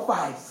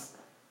sacrifice.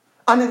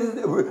 And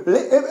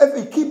if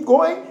we keep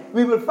going,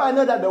 we will find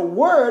out that the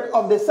word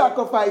of the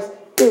sacrifice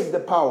is the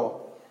power.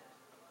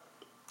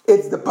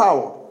 It's the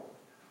power.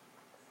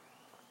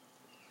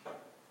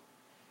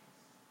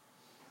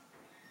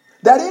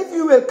 That if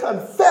you will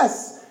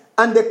confess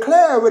and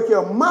declare with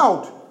your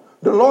mouth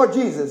the Lord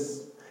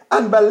Jesus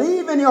and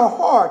believe in your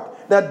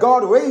heart that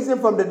God raised him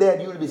from the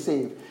dead, you will be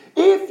saved.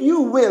 If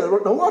you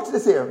will, now watch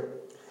this here.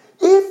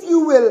 If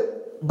you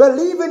will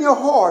believe in your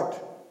heart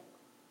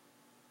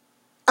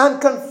and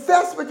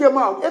confess with your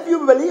mouth, if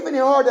you believe in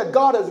your heart that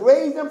God has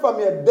raised him from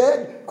your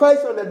dead,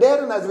 Christ from the dead,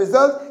 and as a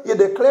result, you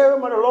declare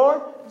him as the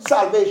Lord,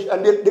 salvation,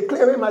 and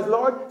declare him as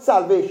Lord,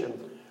 salvation.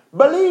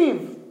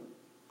 Believe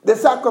the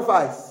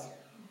sacrifice.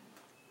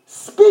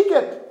 Speak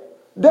it.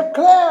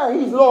 Declare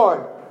he's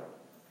Lord,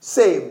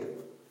 saved.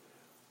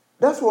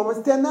 That's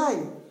Romans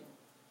 10:9.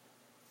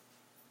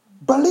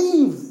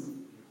 Believe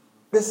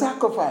the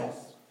sacrifice.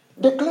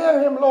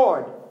 Declare him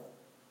Lord,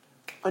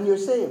 and you're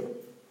saved.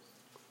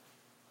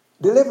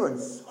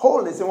 Deliverance,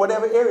 wholeness in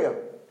whatever area.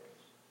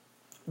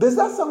 Does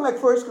that sound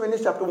like 1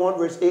 Corinthians chapter 1,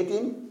 verse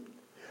 18?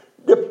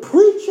 The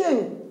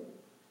preaching,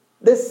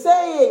 the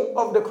saying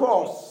of the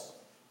cross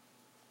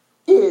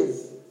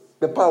is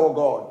the power of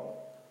God.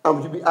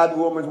 And we add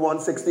Romans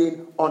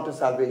 1:16 onto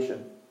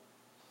salvation.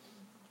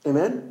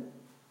 Amen?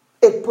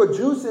 It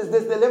produces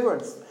this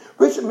deliverance.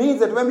 Which means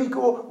that when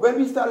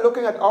we start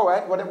looking at, all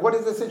right, what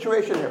is the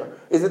situation here?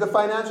 Is it a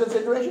financial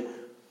situation?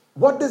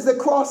 What does the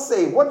cross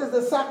say? What does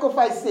the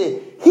sacrifice say?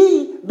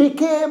 He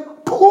became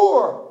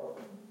poor.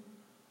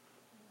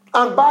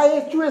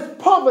 And through his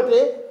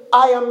poverty,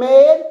 I am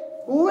made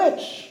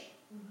rich.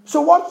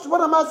 So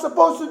what am I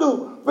supposed to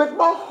do? With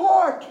my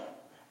heart,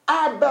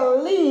 I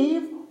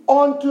believe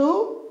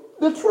unto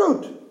the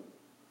truth.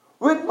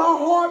 With my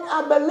heart,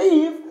 I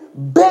believe,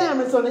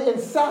 bam, it's on the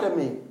inside of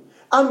me.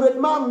 And with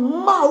my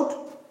mouth,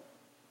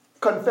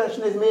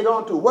 confession is made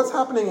unto. What's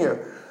happening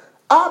here?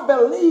 I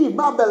believe,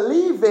 my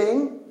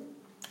believing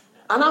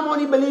And I'm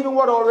only believing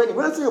what already.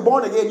 Once you're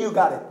born again, you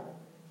got it.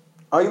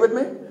 Are you with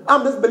me?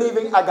 I'm just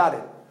believing I got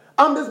it.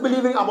 I'm just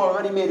believing I'm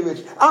already made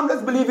rich. I'm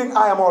just believing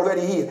I am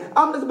already healed.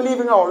 I'm just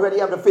believing I already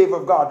have the favor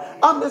of God.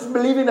 I'm just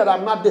believing that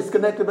I'm not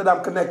disconnected, but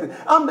I'm connected.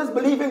 I'm just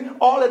believing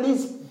all of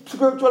these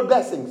spiritual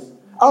blessings.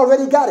 I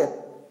already got it.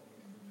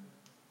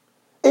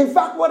 In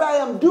fact, what I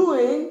am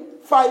doing,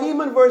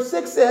 Philemon verse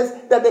 6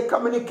 says that the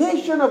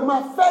communication of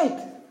my faith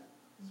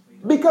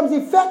becomes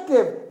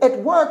effective. It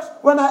works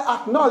when I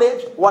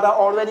acknowledge what I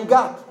already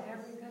got.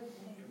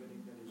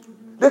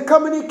 The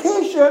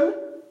communication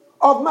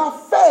of my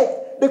faith,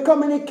 the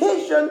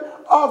communication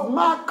of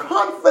my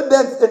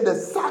confidence in the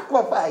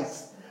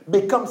sacrifice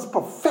becomes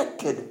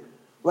perfected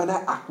when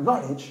I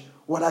acknowledge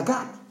what I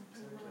got.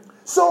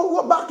 So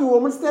we're back to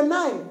Romans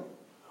 10:9.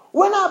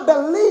 When I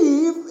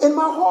believe in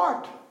my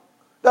heart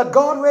that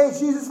God raised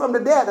Jesus from the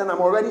dead and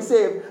I'm already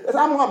saved, that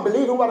I'm not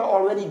believing what I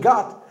already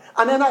got,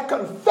 and then I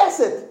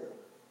confess it,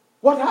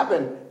 what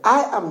happened?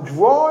 I am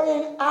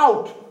drawing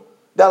out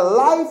the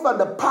life and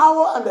the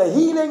power and the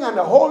healing and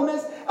the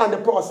wholeness and the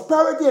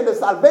prosperity and the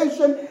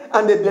salvation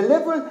and the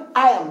deliverance.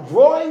 I am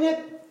drawing it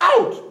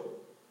out.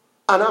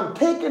 And I'm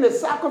taking the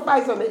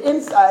sacrifice on the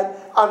inside,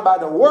 and by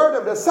the word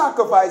of the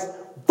sacrifice,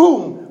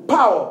 boom,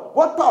 power.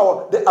 What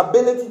power? The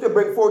ability to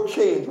bring forth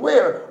change.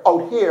 Where?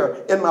 Out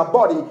here, in my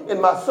body, in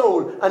my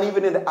soul, and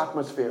even in the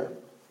atmosphere.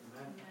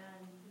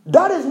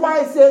 That is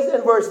why it says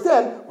in verse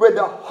 10, with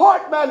the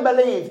heart man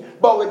believes,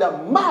 but with the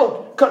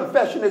mouth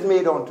confession is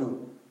made unto.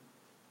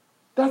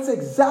 That's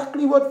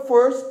exactly what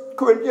 1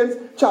 Corinthians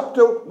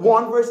chapter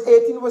 1 verse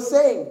 18 was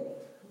saying.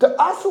 To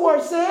us who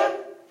are saved,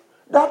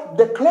 that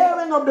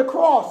declaring of the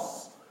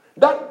cross,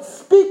 that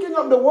speaking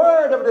of the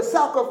word of the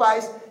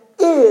sacrifice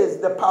is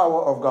the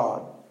power of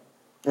God.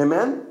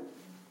 Amen?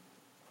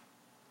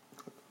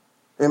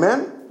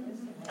 Amen?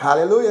 Yes.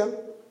 Hallelujah.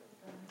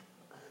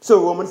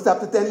 So Romans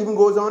chapter 10 even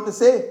goes on to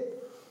say,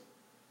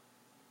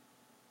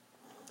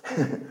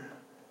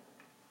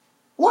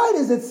 why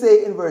does it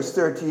say in verse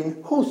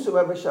 13,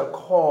 whosoever shall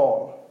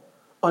call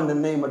on the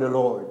name of the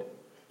Lord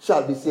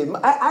shall be saved?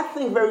 I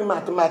think very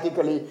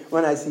mathematically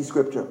when I see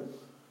scripture.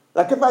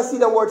 Like if I see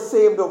the word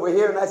saved over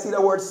here and I see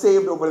the word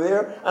saved over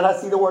there and I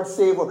see the word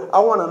saved, I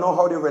want to know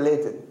how they're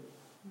related.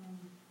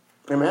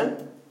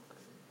 Amen?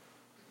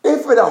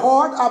 If with the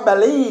heart I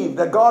believe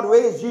that God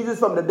raised Jesus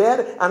from the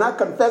dead and I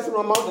confess with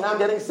my mouth and I'm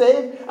getting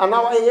saved, and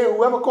now I hear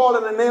whoever called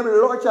on the name of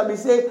the Lord shall be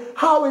saved,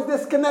 how is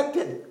this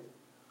connected?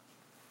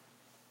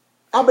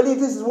 I believe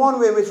this is one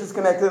way in which it's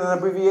connected in an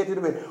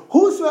abbreviated way.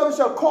 Whosoever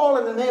shall call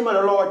on the name of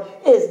the Lord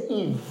is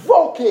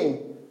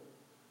evoking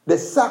the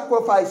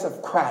sacrifice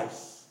of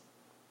Christ.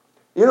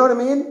 You know what I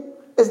mean?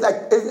 It's like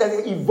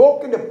it's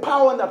evoking the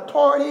power and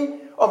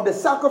authority of the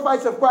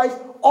sacrifice of Christ,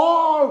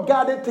 all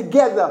gathered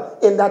together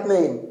in that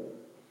name.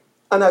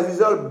 And as a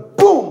result,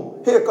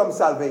 boom, here comes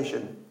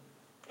salvation.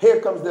 Here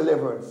comes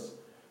deliverance.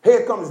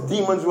 Here comes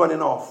demons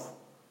running off.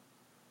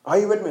 Are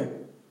you with me?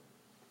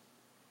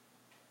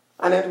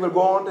 And then we'll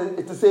go on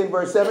to say in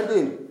verse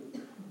 17.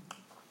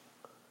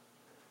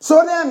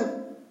 So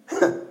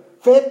then,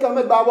 faith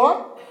cometh by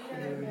what?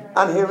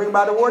 And hearing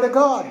by the word of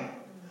God.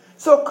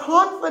 So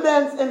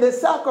confidence in the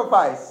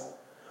sacrifice.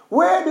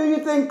 Where do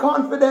you think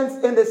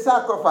confidence in the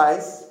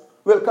sacrifice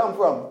will come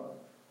from?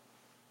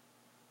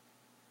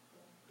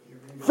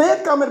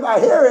 Faith cometh by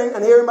hearing,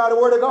 and hearing by the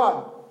word of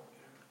God.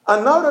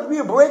 And now that we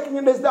are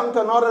breaking this down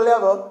to another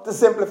level to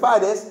simplify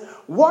this,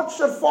 what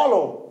should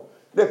follow?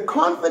 The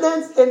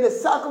confidence in the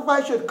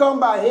sacrifice should come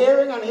by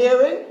hearing, and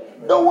hearing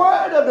the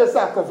word of the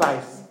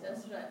sacrifice.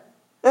 That's right.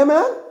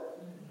 Amen?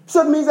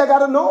 So it means I got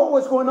to know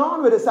what's going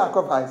on with the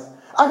sacrifice.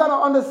 I got to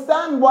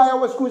understand why I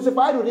was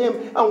crucified with him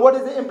and what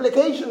is the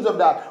implications of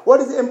that. What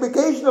is the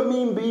implication of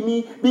me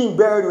being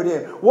buried with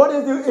him? What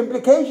is the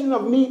implication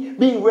of me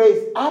being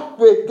raised up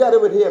together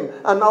with him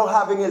and now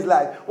having his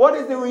life? What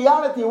is the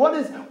reality? What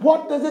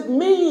does it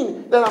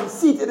mean that I'm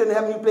seated in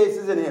heavenly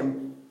places in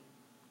him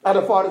at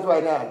the Father's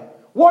right hand?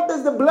 What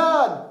does the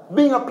blood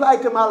being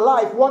applied to my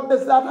life, what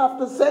does that have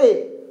to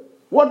say?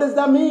 What does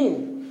that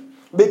mean?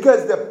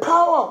 Because the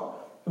power,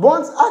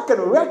 once I can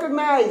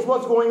recognize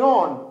what's going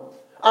on,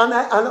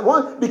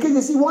 because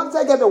you see, once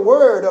I get the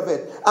word of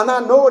it, and I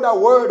know the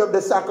word of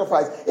the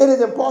sacrifice, it is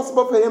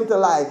impossible for him to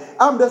lie.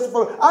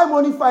 I'm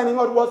only finding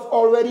out what's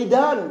already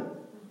done.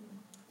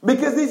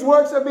 Because these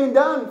works have been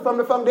done from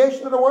the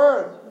foundation of the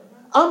world.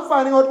 I'm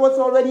finding out what's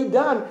already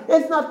done.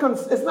 It's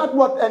not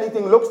what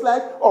anything looks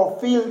like or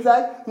feels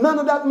like. None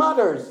of that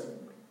matters.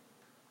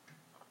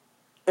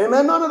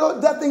 Amen? None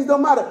of that things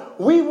don't matter.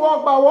 We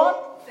walk by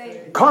what?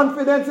 Faith.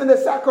 Confidence in the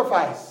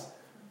sacrifice.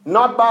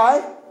 Not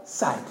by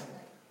sight.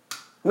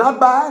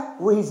 Not by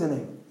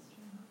reasoning.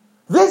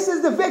 This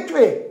is the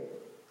victory.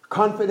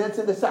 Confidence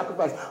in the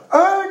sacrifice.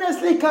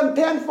 Earnestly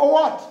contend for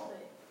what?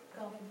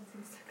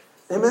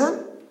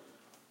 Amen?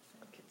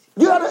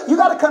 You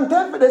gotta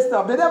contend for this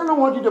stuff. The devil don't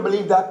want you to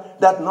believe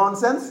that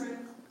nonsense.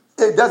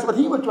 That's what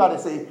he would try to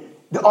say.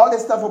 All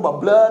this stuff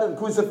about blood and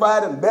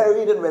crucified and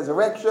buried and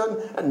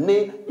resurrection and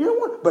name. You don't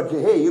want, but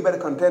hey, you better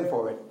contend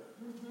for it.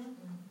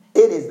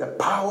 It is the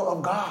power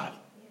of God.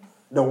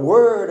 The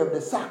word of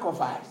the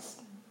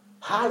sacrifice.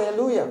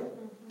 Hallelujah.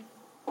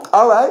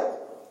 All right.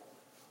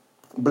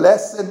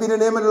 Blessed be the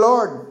name of the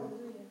Lord.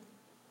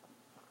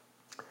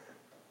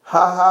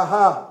 Ha, ha,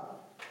 ha.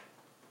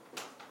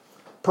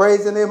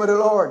 Praise the name of the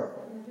Lord.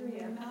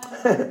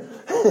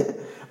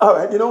 All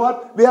right, you know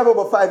what? We have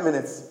over 5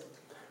 minutes.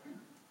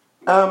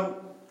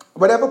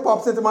 Whatever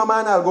pops into my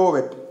mind, I'll go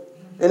with.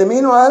 In the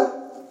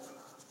meanwhile,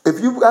 if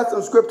you've got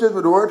some scriptures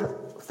with the word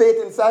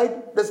faith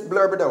inside, just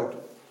blurb it out.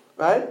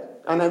 Right?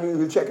 And then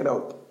we'll check it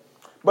out.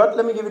 But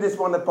let me give you this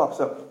one that pops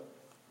up.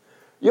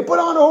 You put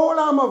on the whole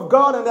armor of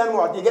God and then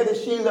what? You get the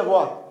shield of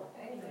what?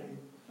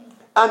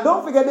 And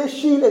don't forget, this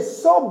shield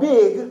is so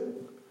big,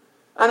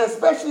 and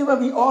especially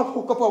when we all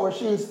hook up our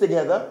shields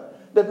together,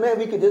 that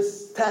maybe we could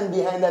just stand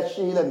behind that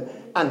shield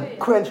and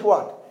quench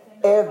what?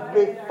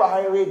 Every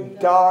fiery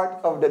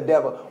dart of the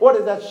devil. What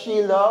is that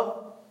shield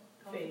of?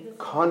 Faith.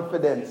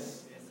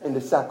 Confidence in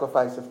the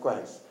sacrifice of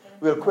Christ.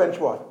 Will quench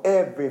what?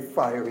 Every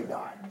fiery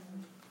dart.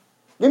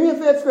 Give me a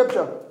faith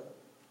scripture.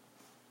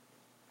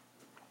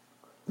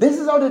 This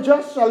is how the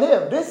just shall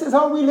live. This is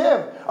how we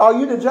live. Are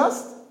you the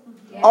just?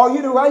 Yes. Are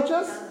you the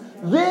righteous?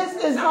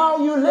 This is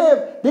how you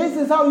live. This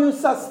is how you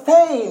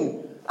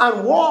sustain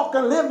and walk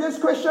and live this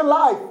Christian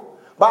life.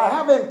 By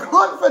having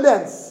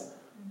confidence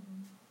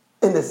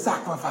in the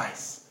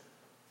sacrifice.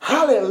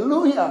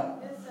 Hallelujah.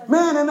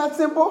 Man, isn't that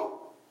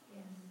simple?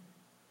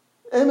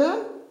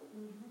 Amen?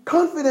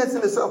 Confidence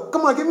in the sacrifice.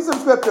 Come on, give me some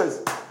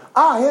scriptures.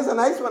 Here's a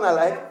nice one I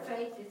like.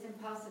 Faith is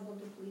impossible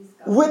to please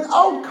God.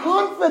 Without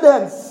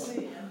confidence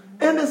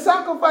in the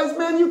sacrifice,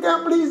 man, you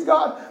can't please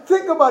God.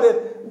 Think about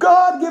it.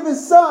 God gave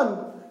his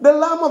son, the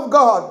Lamb of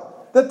God,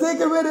 to take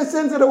away the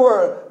sins of the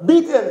world.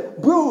 Beaten,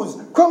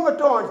 bruised, crown of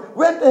thorns,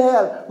 went to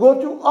hell, go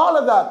through all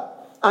of that.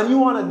 And you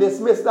want to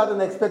dismiss that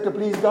and expect to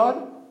please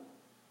God?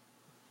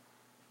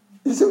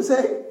 You see what I'm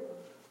saying?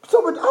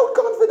 So without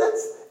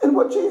confidence in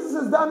what Jesus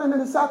has done and in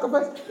the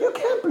sacrifice, you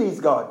can't please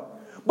God.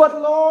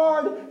 But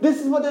Lord, this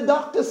is what the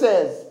doctor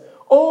says.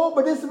 Oh,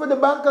 but this is what the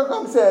bank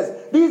account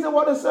says. These are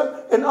what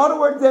in other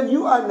words, then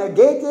you are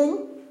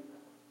negating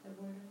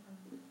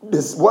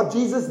this what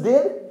Jesus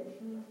did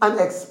and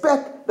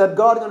expect that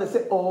God is going to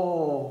say,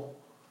 oh,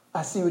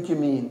 I see what you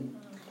mean.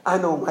 I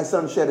know my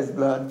son shed his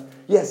blood.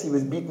 Yes, he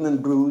was beaten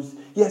and bruised.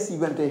 Yes, he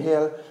went to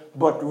hell.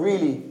 But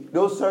really,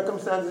 those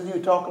circumstances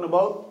you're talking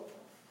about,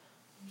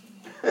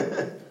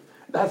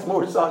 that's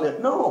more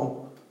solid.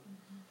 No.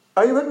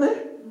 Are you with me?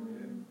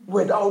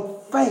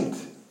 Without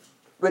faith,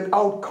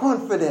 without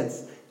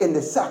confidence in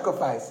the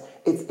sacrifice,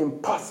 it's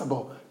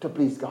impossible to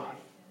please God.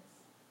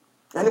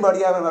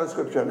 Anybody have another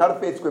scripture? Another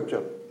faith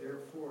scripture?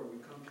 Therefore, we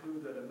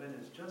conclude that a man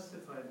is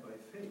justified by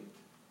faith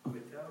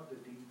without the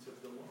deeds of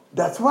the law.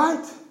 That's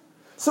right.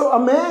 So a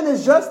man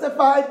is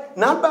justified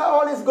not by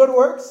all his good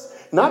works,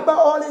 not by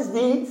all his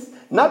deeds,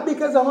 not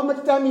because of how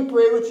much time he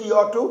prayed, which he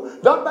ought to,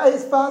 not by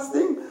his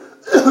fasting,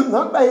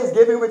 not by his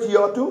giving, which he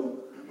ought to,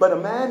 but a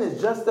man is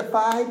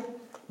justified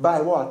by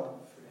what?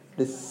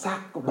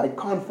 By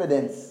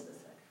confidence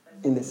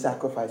in the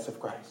sacrifice of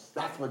Christ.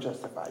 That's what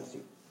justifies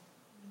you.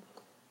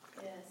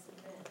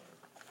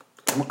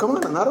 Yes. Come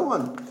on, another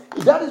one.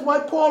 That is why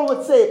Paul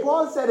would say,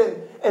 Paul said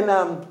in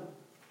 1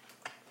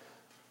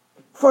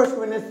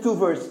 Corinthians 2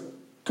 verse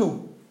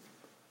 2,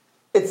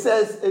 it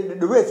says,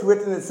 the way it's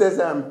written, it says,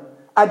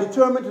 I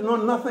determined to know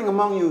nothing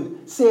among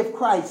you save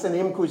Christ and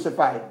him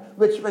crucified.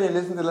 Which when you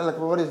listen to that, like,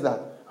 what is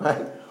that?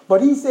 Right?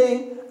 But he's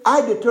saying,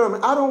 I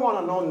determined, I don't want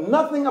to know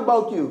nothing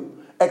about you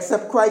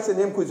except Christ and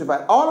him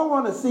crucified. All I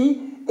want to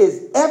see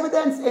is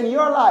evidence in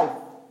your life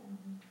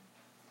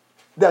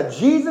that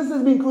Jesus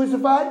has been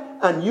crucified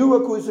and you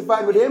were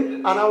crucified with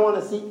him. And I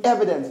want to see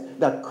evidence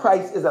that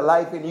Christ is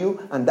alive in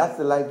you, and that's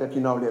the life that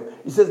you now live.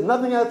 He says,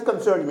 nothing else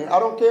concerns me. I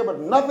don't care about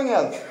nothing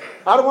else.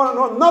 I don't want to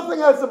know nothing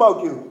else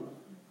about you.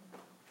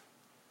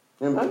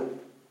 Amen?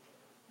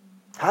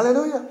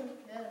 Hallelujah.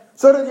 Yes.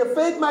 So that your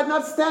faith might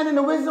not stand in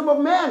the wisdom of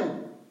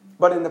men,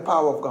 but in the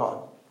power of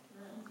God.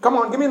 Come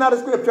on, give me another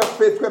scripture,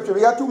 faith scripture.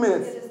 We got 2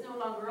 minutes. It is no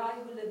longer I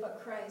who live,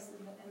 but Christ.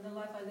 And the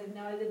life I live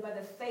now, I live by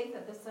the faith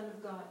of the Son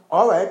of God.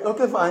 All right,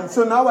 okay, fine.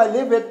 So now I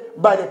live it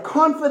by the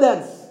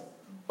confidence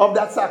of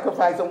that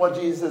sacrifice and what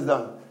Jesus has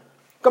done.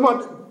 Come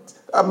on,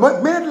 a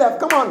minute left.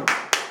 Come on.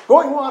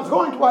 Going once,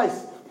 going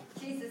twice.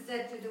 Jesus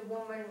said to the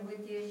woman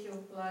with the issue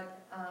of blood,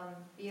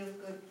 be of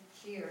good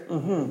cheer.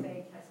 Mm-hmm.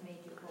 Faith has made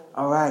you whole.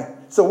 All right.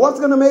 So what's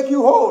going to make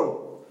you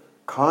whole?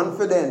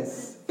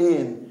 Confidence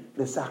in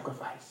the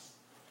sacrifice.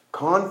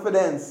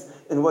 Confidence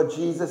in what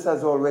Jesus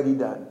has already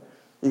done.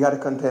 You got to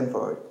contend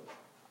for it.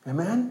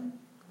 Amen?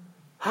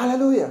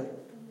 Hallelujah.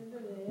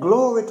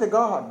 Glory to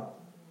God.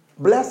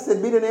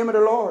 Blessed be the name of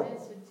the Lord.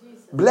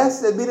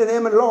 Blessed be the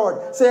name of the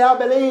Lord. Say, I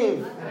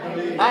believe.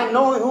 I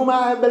know in whom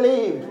I have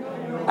believed.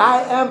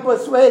 I am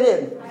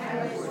persuaded.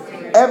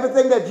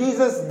 Everything that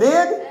Jesus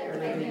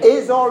did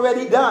is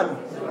already done.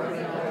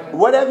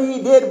 Whatever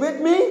he did with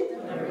me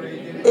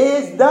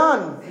is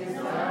done.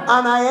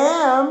 And I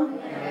am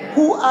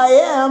who I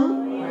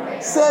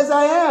am says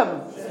I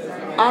am.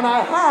 And I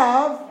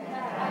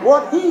have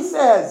what he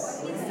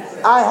says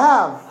I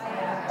have.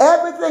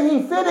 Everything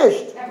he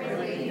finished,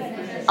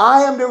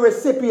 I am the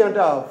recipient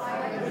of.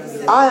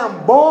 I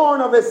am born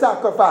of his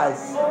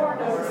sacrifice.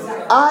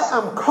 I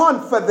am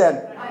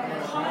confident.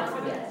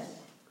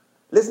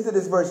 Listen to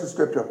this verse of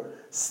scripture.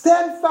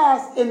 Stand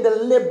fast in the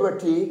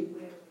liberty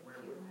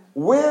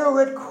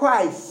wherewith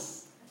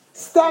Christ.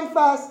 Stand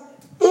fast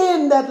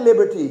in that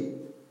liberty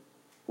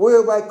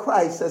whereby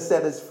Christ has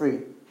set us free.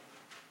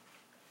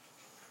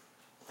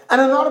 And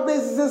another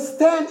place is to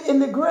stand in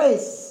the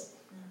grace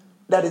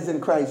that is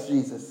in Christ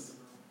Jesus.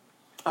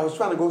 I was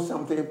trying to go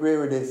something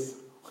where it is.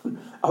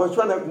 I was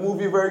trying to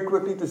move you very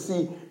quickly to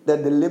see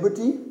that the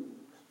liberty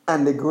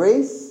and the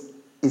grace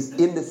is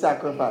in the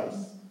sacrifice.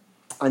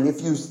 And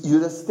if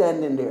you're just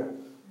standing there,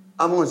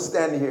 I'm going to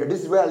stand here.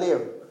 This is where I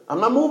live.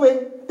 I'm not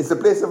moving. It's the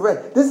place of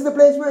rest. This is the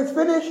place where it's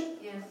finished.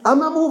 Yes. I'm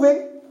not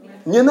moving. Yes.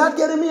 You're not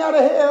getting me out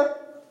of here.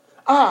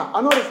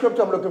 I know the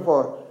scripture I'm looking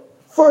for.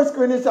 1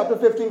 Corinthians chapter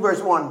 15,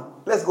 verse 1.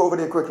 Let's go over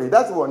there quickly.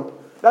 That's the one.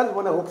 That's the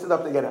one that hooks it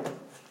up together.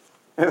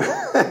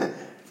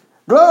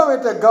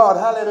 Glory to God.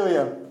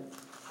 Hallelujah.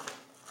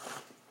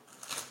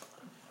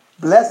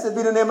 Blessed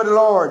be the name of the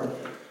Lord.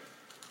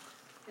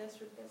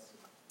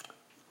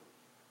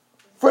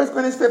 1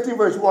 Corinthians 15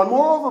 verse 1.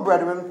 Moreover,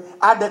 brethren,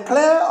 I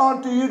declare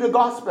unto you the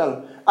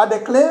gospel. I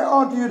declare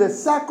unto you the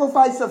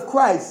sacrifice of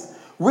Christ,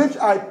 which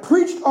I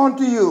preached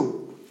unto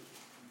you,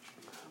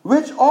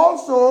 which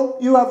also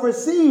you have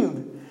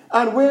received,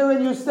 and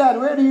wherein you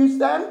stand. Where do you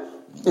stand?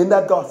 In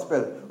that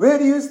gospel. Where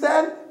do you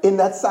stand? In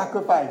that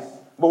sacrifice.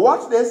 But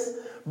watch this.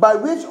 By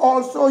which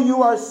also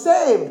you are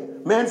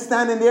saved. Man,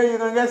 standing there, you're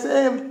going to get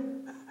saved.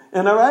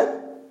 Isn't that right?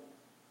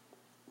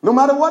 No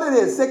matter what it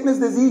is, sickness,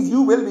 disease,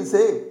 you will be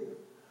saved.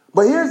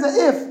 But here's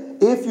the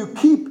if you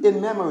keep in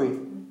memory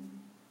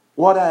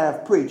what I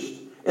have preached.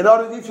 In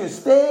other words, if you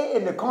stay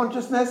in the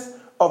consciousness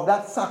of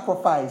that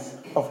sacrifice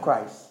of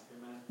Christ.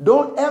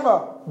 Don't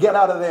ever get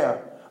out of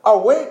there.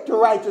 Awake to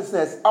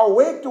righteousness.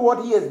 Awake to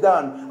what he has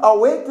done.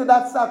 Awake to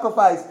that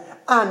sacrifice.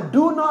 And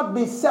do not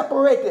be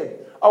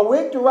separated.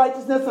 Awake to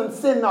righteousness and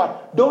sin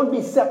not. Don't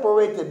be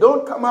separated.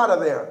 Don't come out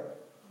of there.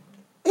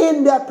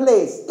 In that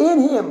place,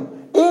 in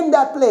him, in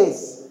that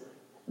place,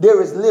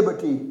 there is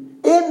liberty.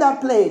 In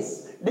that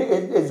place, there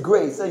is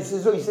grace. So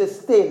he says,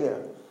 stay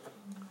there.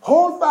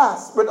 Hold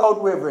fast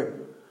without wavering.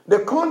 The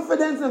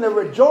confidence and the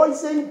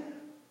rejoicing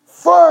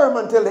firm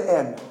until the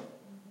end.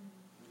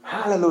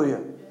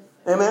 Hallelujah.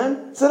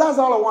 Amen. So that's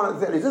all I wanted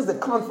to tell you. This is the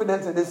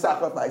confidence in this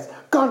sacrifice.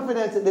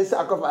 Confidence in this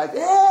sacrifice.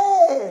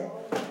 Hey!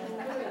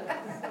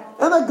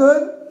 Isn't that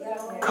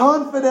good?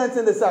 Confidence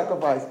in the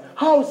sacrifice.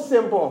 How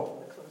simple.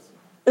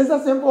 Is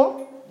that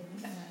simple?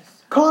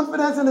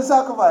 Confidence in the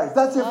sacrifice.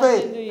 That's your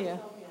faith. Hallelujah.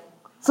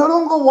 So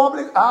don't go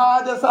wobbling.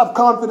 Just have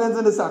confidence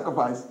in the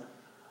sacrifice.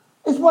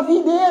 It's what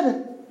he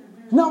did.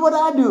 Not what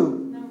I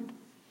do.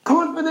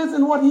 Confidence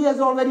in what he has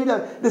already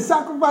done. The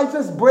sacrifice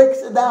just breaks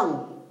it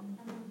down.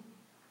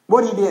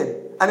 What he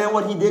did. And then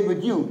what he did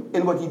with you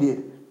in what he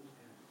did.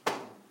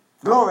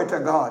 Glory to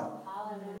God.